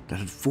that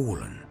had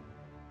fallen.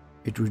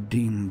 It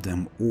redeemed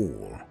them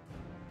all.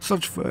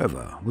 Such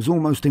fervor was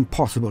almost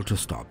impossible to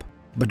stop,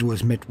 but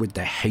was met with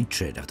the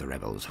hatred of the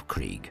rebels of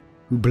Krieg,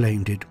 who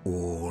blamed it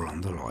all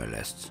on the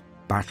Loyalists.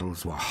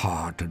 Battles were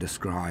hard to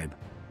describe,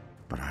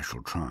 but I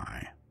shall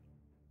try.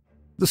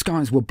 The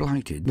skies were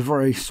blighted, the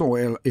very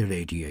soil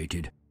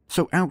irradiated,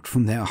 so out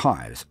from their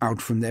hives,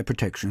 out from their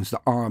protections,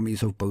 the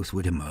armies of both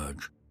would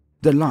emerge.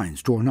 Their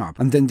lines drawn up,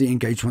 and then the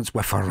engagements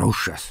were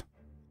ferocious,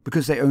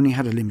 because they only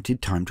had a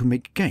limited time to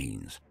make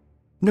gains.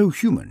 No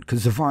human could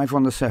survive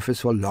on the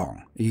surface for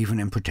long, even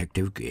in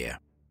protective gear.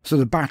 So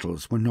the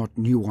battles were not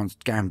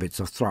nuanced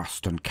gambits of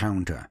thrust and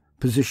counter,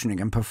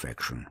 positioning and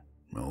perfection.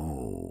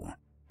 No.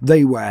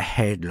 They were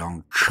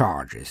headlong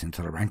charges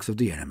into the ranks of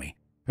the enemy,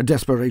 a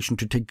desperation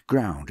to take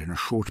ground in a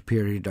short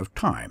period of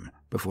time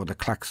before the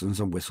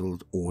klaxons and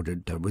whistles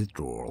ordered their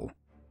withdrawal.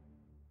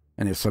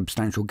 And if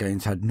substantial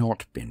gains had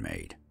not been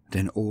made,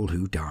 then all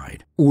who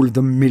died, all of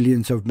the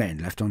millions of men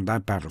left on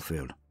that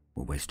battlefield,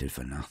 were wasted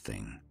for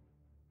nothing.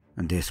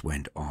 And this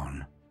went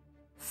on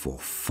for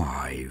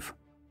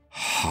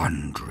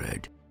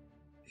 500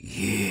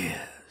 years.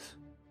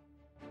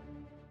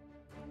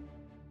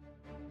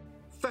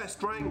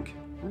 First rank,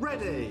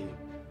 ready!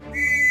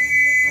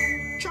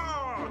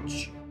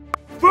 Charge!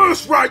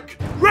 First rank,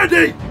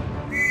 ready!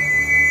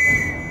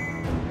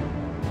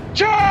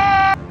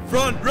 Charge!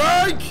 Front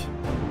rank,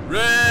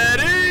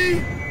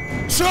 ready!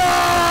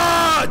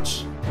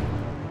 Charge!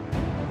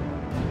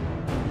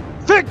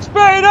 Fix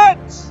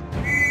bayonets!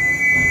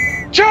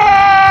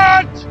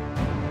 Charge!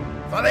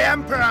 For the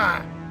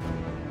Emperor!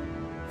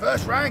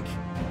 First rank,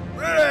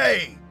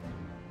 ready!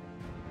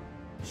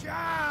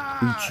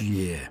 Charge! Each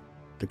year,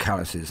 the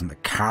calluses and the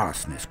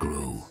callousness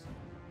grew.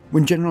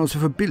 When generals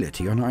of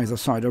ability on either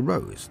side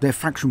arose, their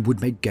faction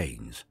would make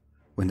gains.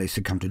 When they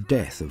succumbed to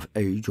death of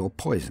age or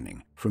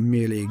poisoning from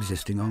merely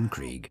existing on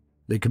Krieg,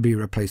 they could be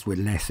replaced with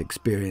less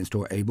experienced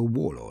or able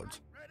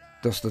warlords.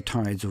 Thus the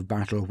tides of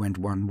battle went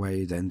one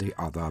way, then the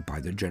other by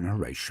the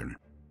generation.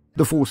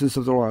 The forces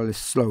of the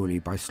Royalists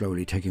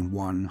slowly taking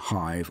one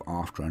hive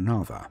after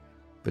another,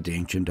 but the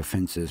ancient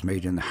defences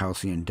made in the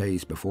halcyon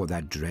days before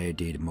that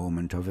dreaded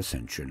moment of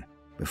ascension,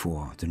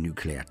 before the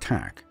nuclear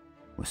attack,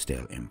 were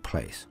still in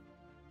place.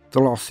 The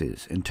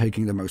losses in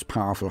taking the most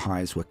powerful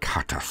hives were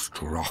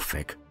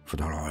catastrophic for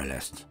the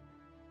Royalists,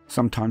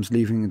 sometimes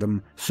leaving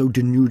them so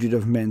denuded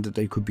of men that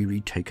they could be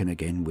retaken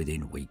again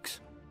within weeks,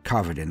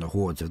 covered in the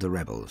hordes of the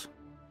rebels.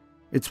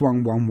 It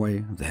swung one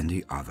way, then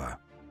the other.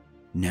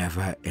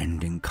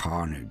 Never-ending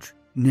carnage,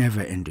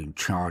 never-ending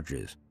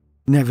charges,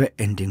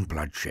 never-ending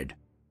bloodshed.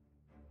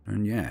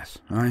 And yes,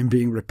 I am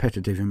being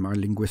repetitive in my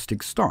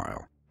linguistic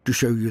style, to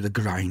show you the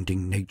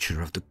grinding nature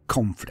of the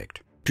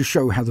conflict, to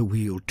show how the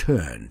wheel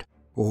turned,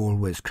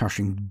 always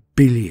crushing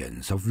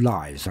billions of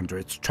lives under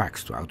its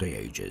tracks throughout the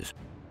ages.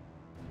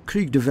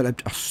 Krieg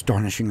developed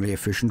astonishingly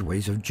efficient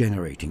ways of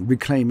generating,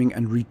 reclaiming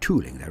and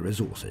retooling their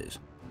resources.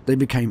 They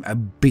became a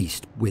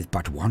beast with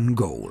but one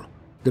goal,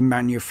 the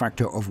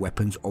manufacture of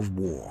weapons of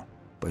war,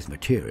 both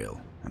material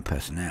and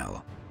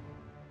personnel.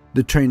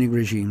 The training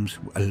regimes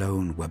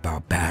alone were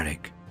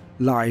barbaric,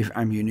 live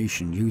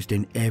ammunition used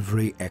in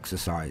every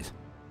exercise.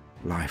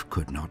 Life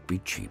could not be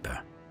cheaper.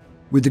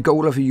 With the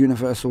goal of a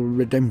universal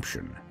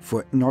redemption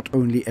for not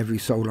only every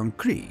soul on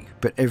Krieg,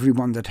 but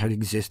everyone that had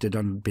existed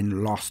and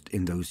been lost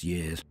in those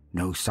years,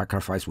 no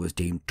sacrifice was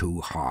deemed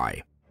too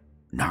high.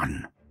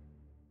 None.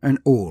 And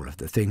all of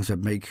the things that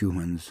make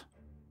humans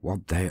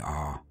what they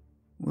are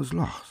was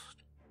lost,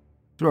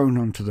 thrown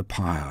onto the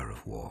pyre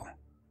of war.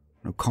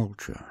 No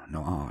culture,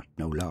 no art,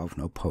 no love,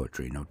 no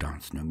poetry, no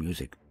dance, no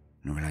music,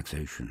 no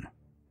relaxation,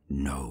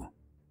 no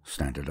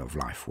standard of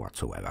life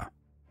whatsoever.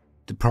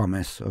 The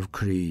promise of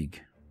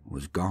Krieg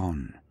was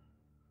gone,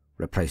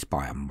 replaced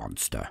by a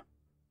monster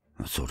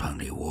that sought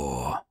only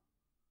war.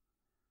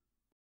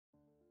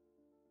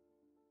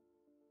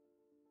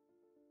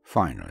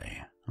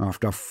 Finally,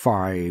 after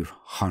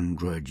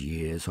 500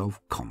 years of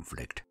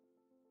conflict,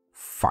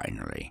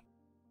 finally,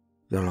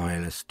 the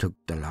Loyalists took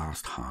the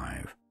last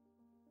hive.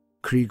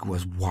 Krieg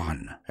was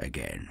one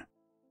again,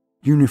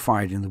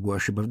 unified in the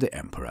worship of the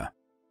Emperor,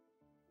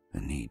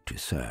 the need to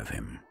serve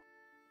him.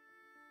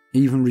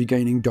 Even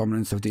regaining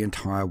dominance of the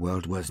entire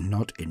world was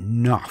not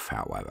enough,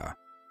 however.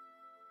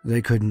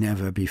 They could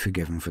never be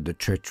forgiven for the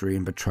treachery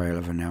and betrayal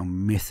of a now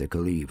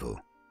mythical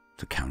evil,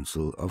 the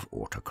Council of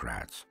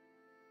Autocrats.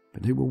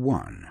 But they were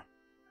one,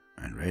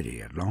 and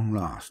ready at long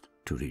last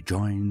to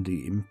rejoin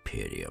the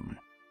Imperium.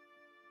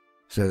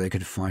 So they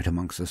could fight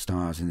amongst the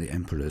stars in the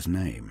Emperor's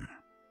name.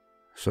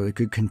 So they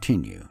could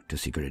continue to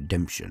seek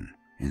redemption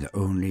in the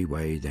only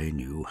way they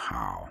knew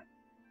how.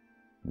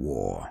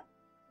 War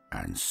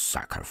and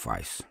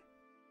sacrifice.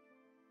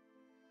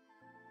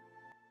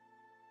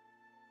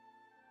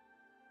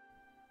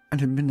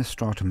 And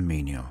Administrator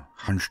Menial,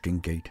 hunched in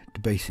gait,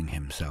 debasing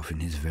himself in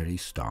his very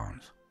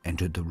stance,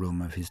 entered the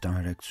room of his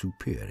direct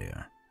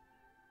superior.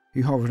 He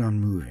hovered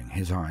unmoving,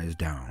 his eyes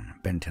down,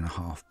 bent in a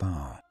half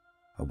bow,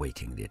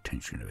 awaiting the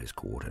attention of his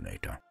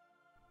coordinator.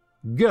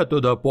 Get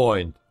to the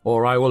point,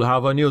 or I will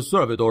have a new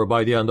servitor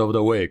by the end of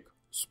the week.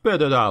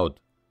 Spit it out.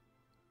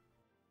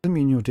 The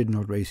menial did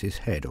not raise his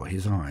head or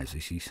his eyes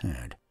as he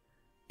said,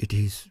 "It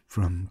is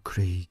from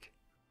Krieg."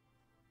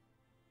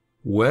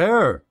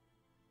 Where?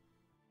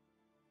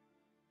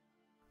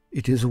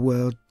 It is a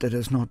world that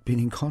has not been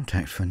in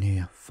contact for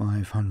near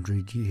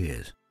 500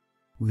 years.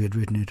 We had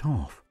written it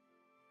off,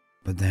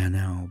 but they are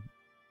now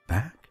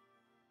back?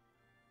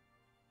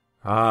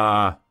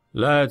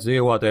 Let's see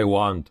what they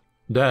want.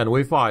 Then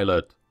we file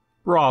it.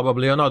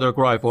 Probably another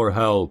cry for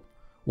help.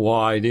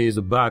 Why these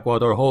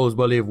backwater holes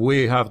believe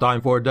we have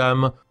time for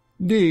them,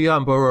 the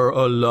Emperor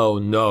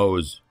alone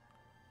knows.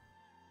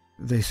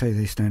 They say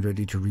they stand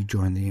ready to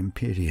rejoin the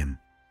Imperium.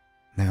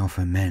 They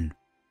offer men,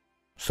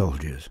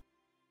 soldiers.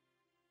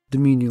 The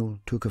menial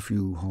took a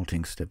few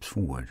halting steps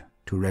forward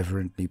to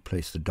reverently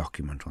place the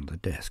document on the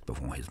desk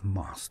before his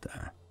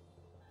master.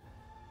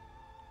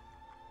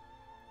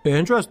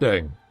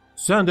 Interesting.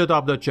 Send it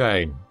up the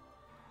chain.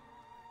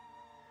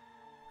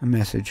 A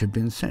message had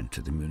been sent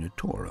to the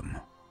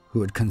Munitorum, who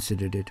had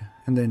considered it,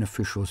 and then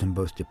officials in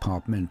both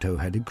departmento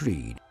had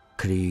agreed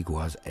Krieg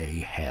was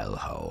a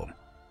hellhole.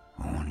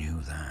 All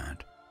knew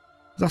that.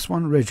 Thus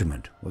one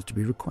regiment was to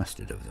be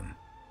requested of them,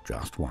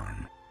 just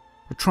one.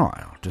 A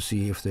trial to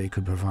see if they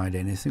could provide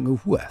anything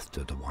of worth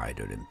to the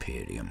wider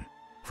Imperium,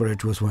 for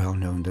it was well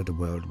known that the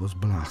world was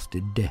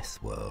blasted death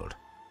world.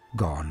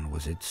 Gone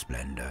was its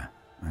splendor,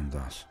 and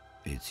thus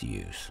its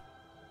use.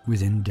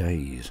 Within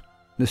days,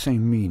 the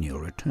same menial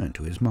returned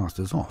to his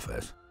master's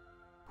office.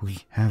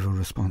 "We have a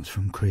response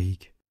from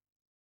Krieg."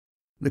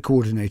 The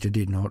coordinator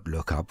did not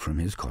look up from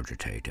his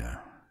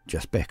cogitator,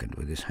 just beckoned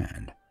with his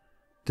hand.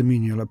 The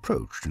menial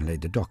approached and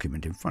laid the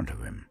document in front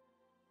of him.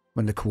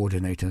 When the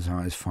coordinator's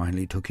eyes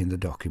finally took in the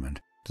document,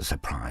 the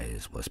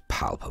surprise was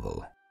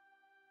palpable.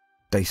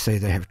 "They say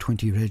they have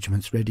 20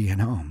 regiments ready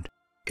and armed.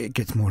 It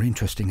gets more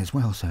interesting as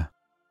well, sir."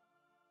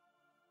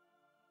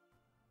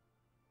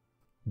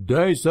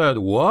 They said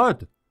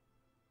what?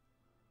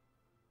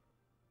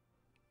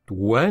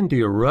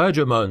 20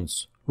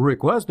 regiments,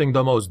 requesting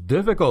the most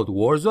difficult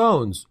war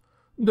zones.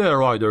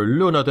 They're either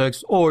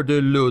lunatics or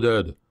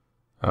deluded.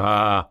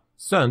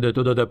 Send it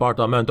to the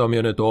Departamento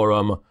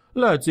Munitorum.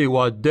 Let's see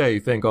what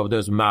they think of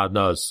this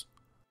madness.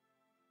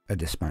 A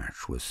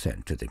dispatch was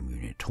sent to the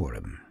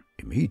Munitorum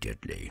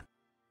immediately.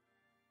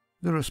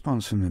 The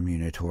response from the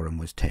Munitorum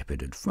was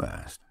tepid at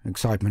first,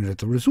 excitement at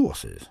the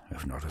resources,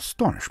 if not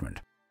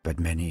astonishment, but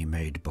many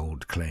made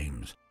bold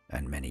claims,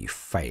 and many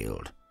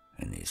failed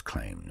in these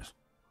claims.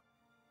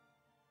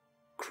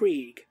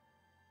 Krieg.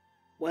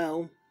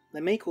 Well,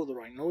 they make all the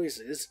right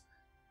noises.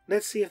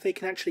 Let's see if they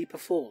can actually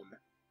perform.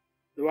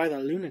 They're either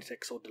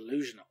lunatics or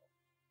delusional.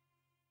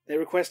 They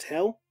request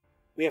hell?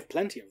 We have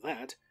plenty of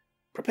that.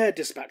 Prepare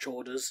dispatch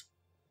orders.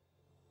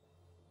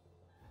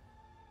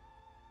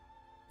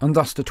 And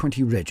thus the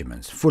 20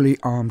 regiments, fully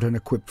armed and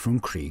equipped from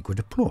Krieg, were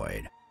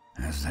deployed,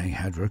 as they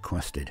had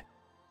requested,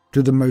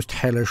 to the most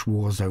hellish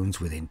war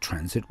zones within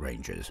transit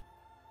ranges.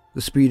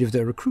 The speed of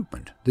their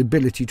recruitment, the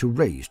ability to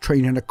raise,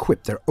 train and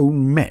equip their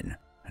own men,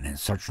 and in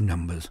such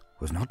numbers,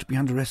 was not to be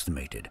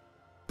underestimated.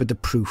 But the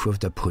proof of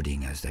the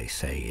pudding, as they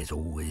say, is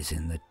always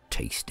in the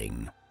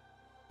tasting.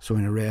 So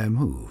in a rare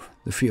move,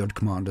 the field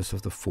commanders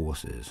of the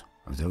forces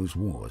of those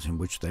wars in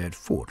which they had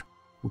fought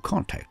were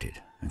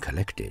contacted and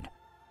collected.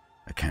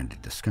 A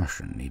candid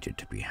discussion needed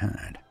to be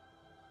had.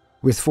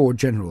 With 4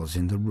 generals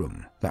in the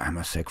room, the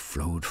Amasek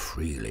flowed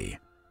freely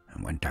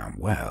and went down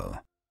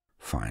well.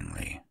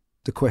 Finally,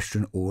 the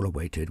question all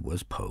awaited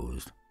was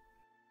posed.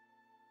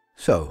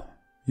 "So,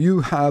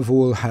 you have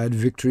all had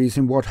victories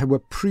in what were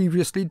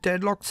previously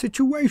deadlocked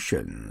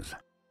situations.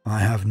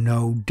 I have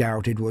no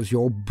doubt it was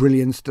your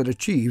brilliance that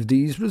achieved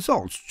these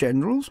results,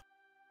 generals.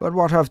 But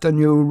what of the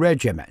new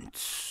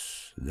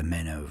regiments, the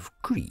men of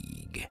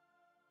Krieg?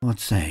 What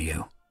say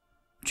you,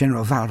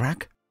 General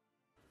Valrak?"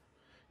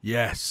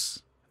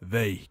 "Yes,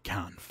 they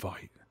can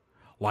fight.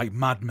 Like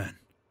madmen,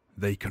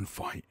 they can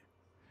fight.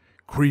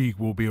 Krieg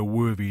will be a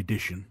worthy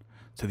addition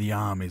to the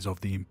armies of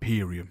the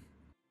Imperium."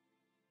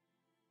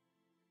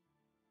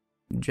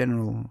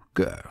 General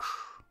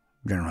Gersh,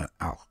 General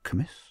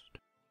Alchemist.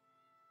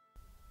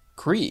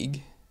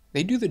 Krieg,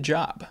 they do the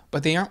job,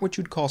 but they aren't what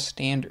you'd call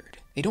standard.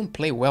 They don't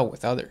play well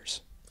with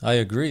others. I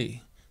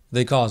agree.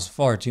 They cause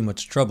far too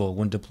much trouble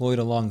when deployed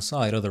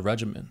alongside other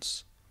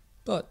regiments.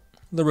 But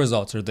the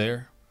results are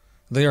there.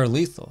 They are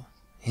lethal,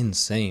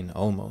 Insane,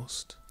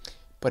 almost.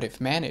 But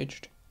if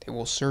managed, they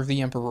will serve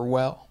the Emperor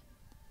well.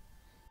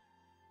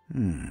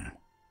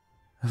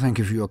 Thank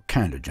you for your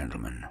candor,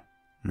 gentlemen.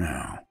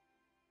 Now,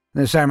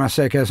 this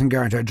amasek isn't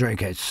going to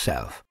drink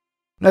itself.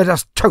 Let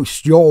us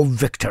toast your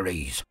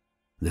victories,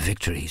 the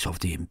victories of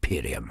the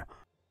Imperium,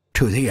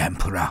 to the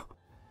Emperor.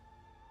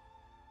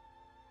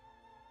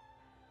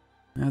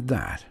 At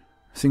that,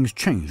 things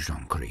changed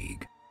on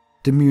Krieg.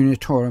 The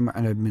Munitorum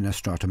and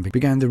Administratum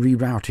began the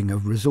rerouting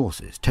of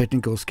resources,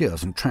 technical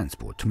skills and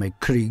transport to make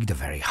Krieg the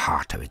very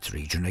heart of its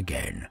region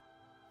again.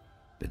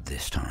 But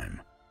this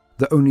time,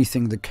 the only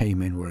thing that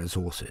came in were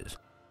resources,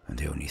 and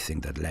the only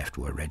thing that left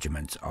were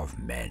regiments of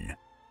men.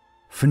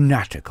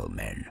 Fanatical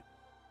men.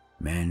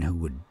 Men who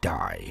would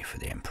die for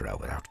the Emperor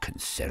without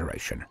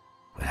consideration,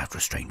 without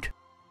restraint.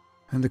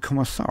 And the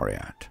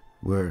Commissariat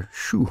were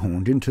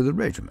shoehorned into the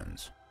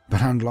regiments.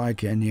 But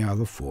unlike any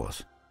other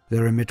force,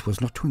 their remit was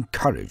not to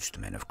encourage the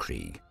men of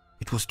Krieg.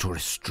 It was to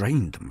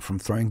restrain them from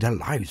throwing their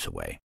lives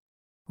away.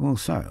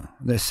 Also,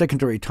 their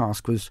secondary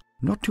task was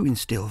not to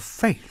instill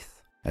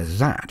faith, as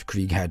that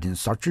Krieg had in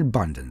such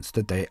abundance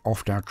that they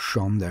oft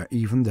outshone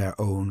even their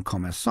own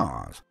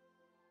commissars.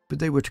 But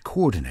they were to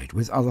coordinate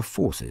with other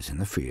forces in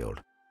the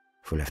field.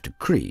 For left to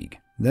Krieg,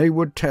 they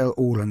would tell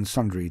all and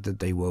sundry that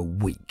they were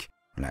weak,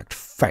 lacked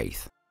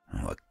faith,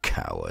 and were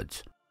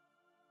cowards.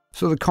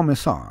 So the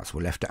commissars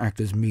were left to act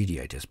as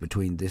mediators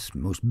between this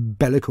most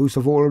bellicose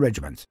of all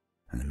regiments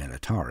and the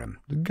Militarum,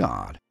 the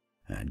Guard,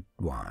 and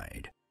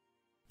wide.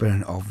 But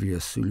an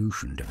obvious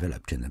solution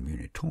developed in the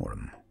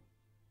Munitorum.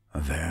 A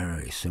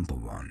very simple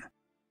one.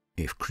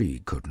 If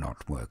Krieg could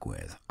not work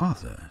with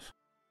others,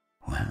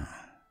 well...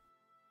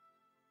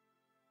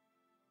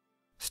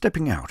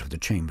 Stepping out of the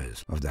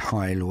chambers of the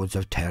High Lords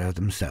of Terror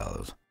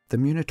themselves, the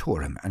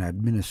Munitorum and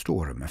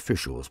Administratum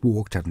officials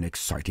walked at an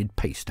excited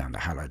pace down the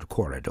hallowed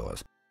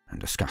corridors and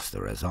discussed the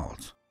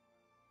results.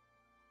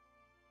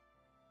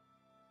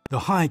 The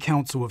High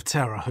Council of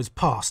Terror has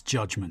passed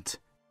judgment.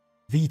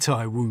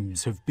 Vitae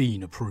wombs have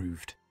been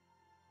approved.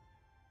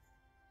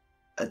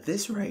 At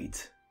this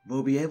rate,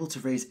 we'll be able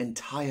to raise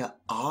entire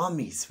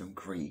armies from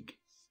Krieg.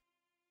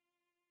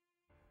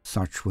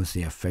 Such was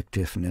the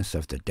effectiveness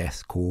of the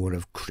Death Korps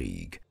of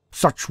Krieg.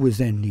 Such was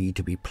their need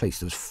to be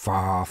placed as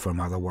far from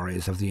other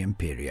warriors of the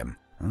Imperium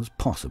as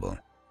possible,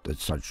 that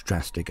such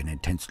drastic and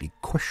intensely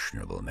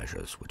questionable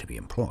measures were to be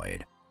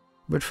employed.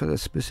 But for the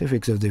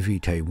specifics of the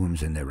Vitae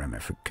wombs and their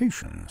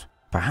ramifications,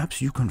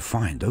 perhaps you can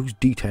find those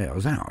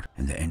details out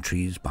in the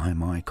entries by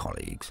my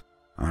colleagues.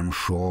 I'm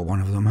sure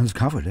one of them has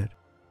covered it.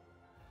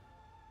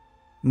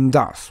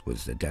 Thus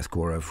was the Death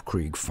Korps of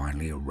Krieg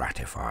finally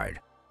ratified.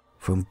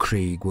 From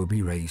Krieg will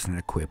be raised and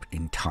equipped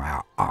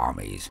entire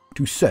armies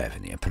to serve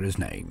in the Emperor's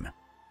name.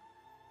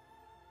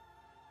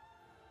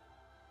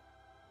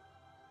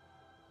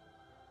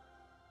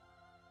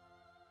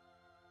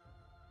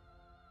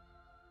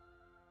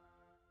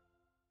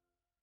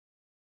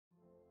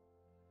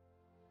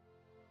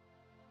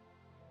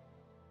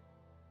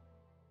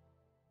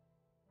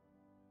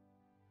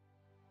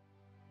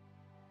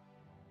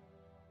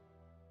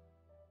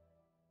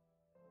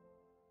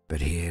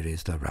 But here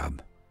is the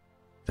rub.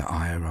 The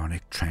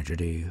ironic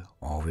tragedy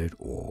of it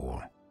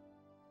all.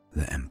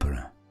 The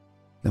Emperor,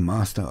 the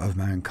master of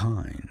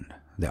mankind,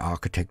 the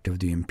architect of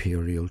the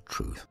imperial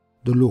truth,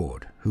 the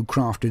Lord who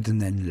crafted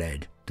and then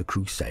led the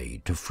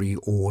crusade to free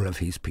all of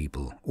his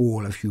people,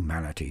 all of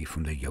humanity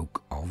from the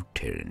yoke of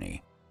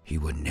tyranny. He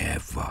would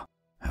never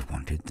have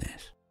wanted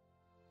this.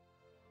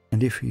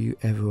 And if he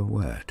ever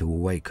were to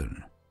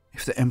awaken,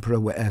 if the Emperor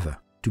were ever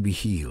to be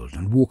healed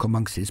and walk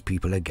amongst his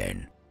people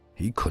again,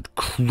 he could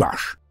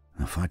crush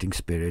the fighting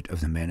spirit of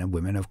the men and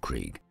women of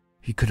Krieg.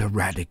 He could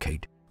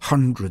eradicate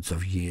hundreds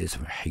of years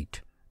of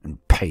hate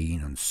and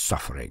pain and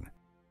suffering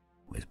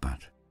with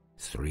but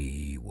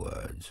 3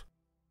 words.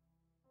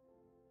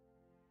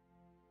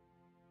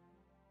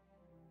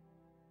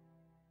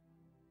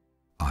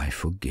 I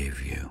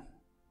forgive you.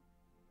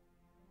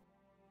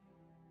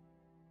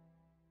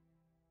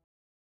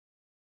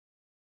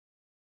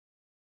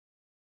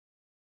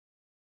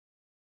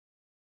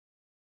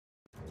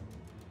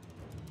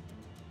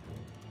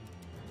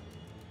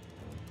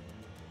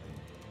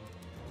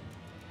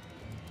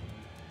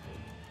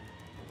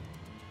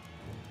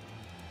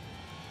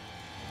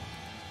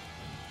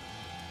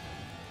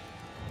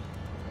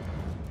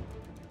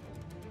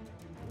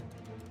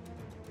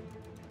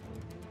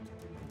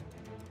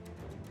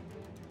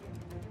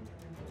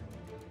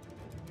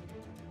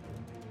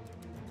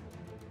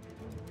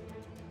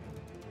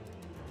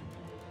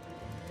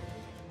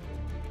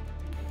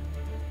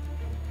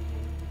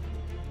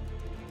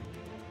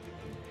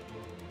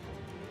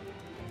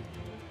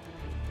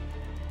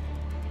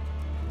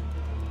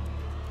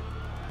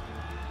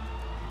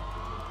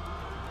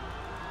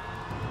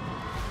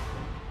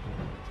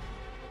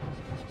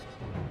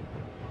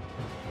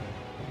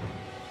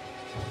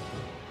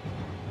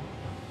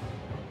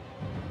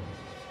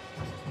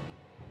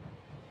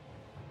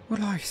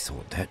 Well, I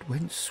thought that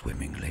went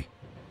swimmingly.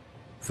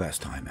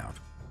 First time out.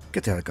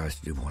 Get the other guys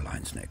to do more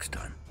lines next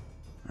time.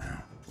 Well,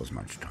 wasn't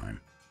much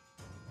time.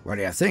 What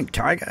do you think,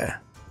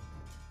 Tiger?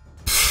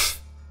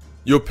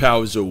 Your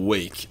powers are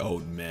weak,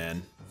 old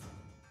man.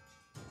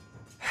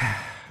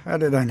 How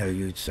did I know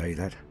you'd say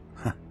that?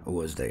 Or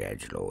was the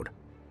edgelord?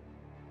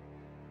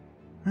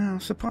 Well,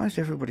 surprised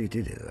everybody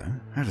did it, though,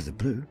 out of the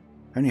blue.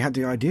 Only had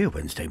the idea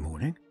Wednesday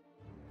morning.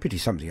 Pity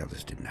some of the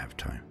others didn't have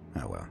time.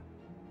 Oh well,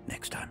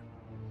 next time.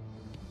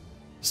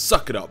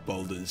 Suck it up,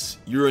 Boulders.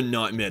 You're a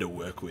nightmare to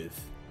work with.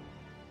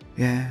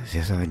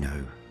 Yes, I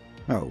know.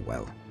 Oh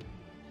well.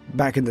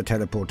 Back in the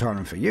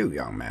teleportarum for you,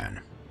 young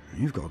man.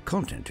 You've got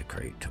content to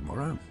create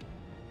tomorrow.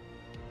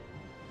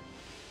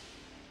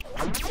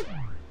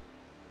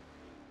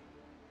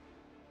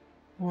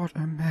 What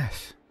a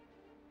mess.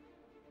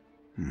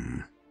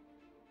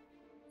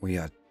 We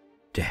are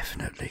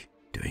definitely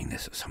doing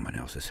this at someone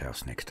else's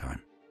house next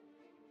time.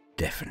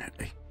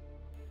 Definitely.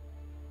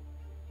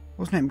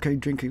 Wasn't MK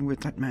drinking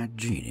with that mad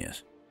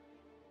genius?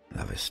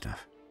 Love his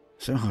stuff.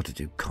 So hard to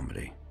do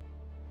comedy.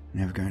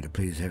 Never going to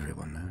please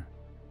everyone, though.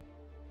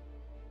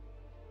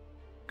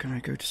 Can I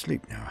go to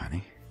sleep now,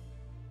 honey?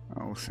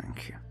 Oh,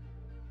 thank you.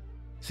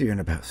 See you in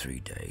about 3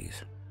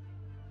 days.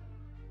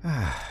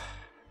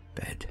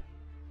 Bed.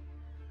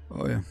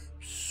 I am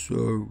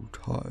so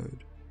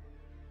tired.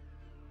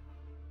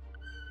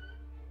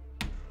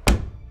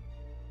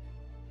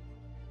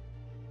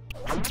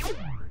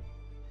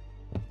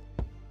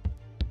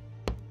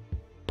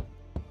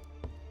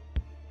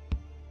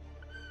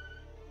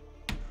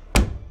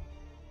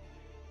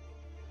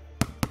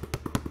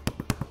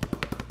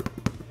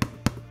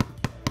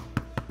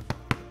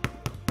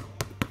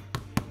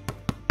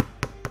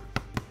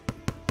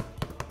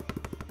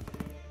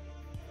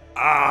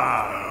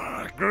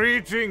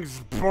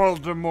 Greetings,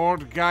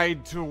 Baldermort,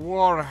 guide to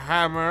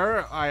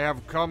Warhammer. I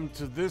have come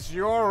to this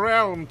your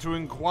realm to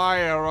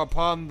inquire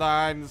upon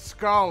thine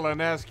skull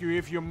and ask you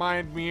if you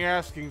mind me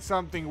asking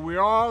something we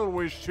all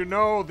wish to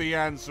know the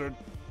answer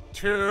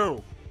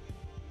to.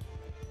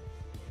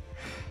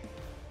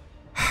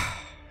 Hi,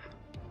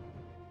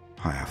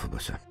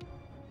 Alphabusa.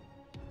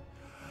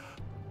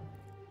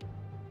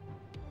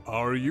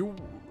 Are you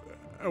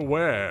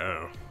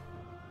aware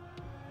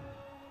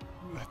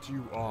that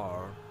you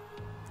are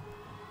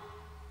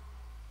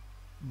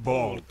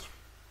bald?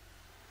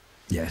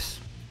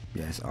 Yes,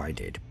 I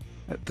did.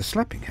 The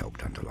slapping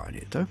helped underline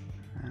it, though.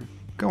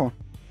 Go on,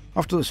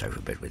 off to the sofa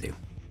bed with you.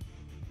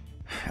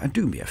 And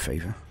do me a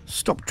favour,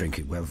 stop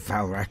drinking with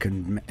Valrak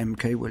and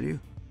MK, will you?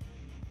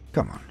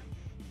 Come on.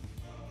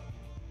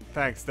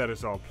 Thanks, that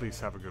is all. Please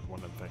have a good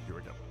one, and thank you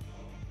again.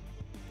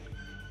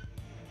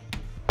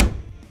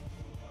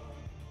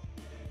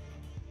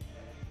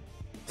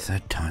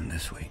 Third time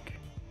this week.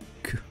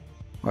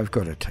 I've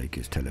got to take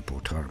his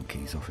teleportarum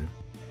keys off him.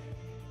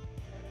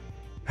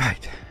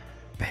 Right,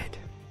 bed.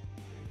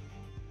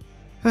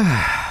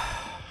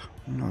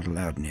 Not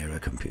allowed near a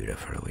computer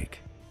for a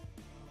week.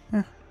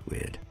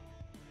 Weird.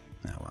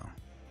 Oh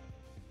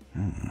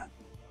well.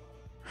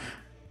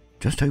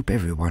 Just hope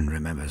everyone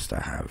remembers to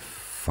have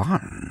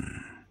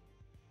fun.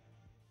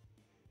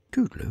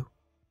 Toodaloo.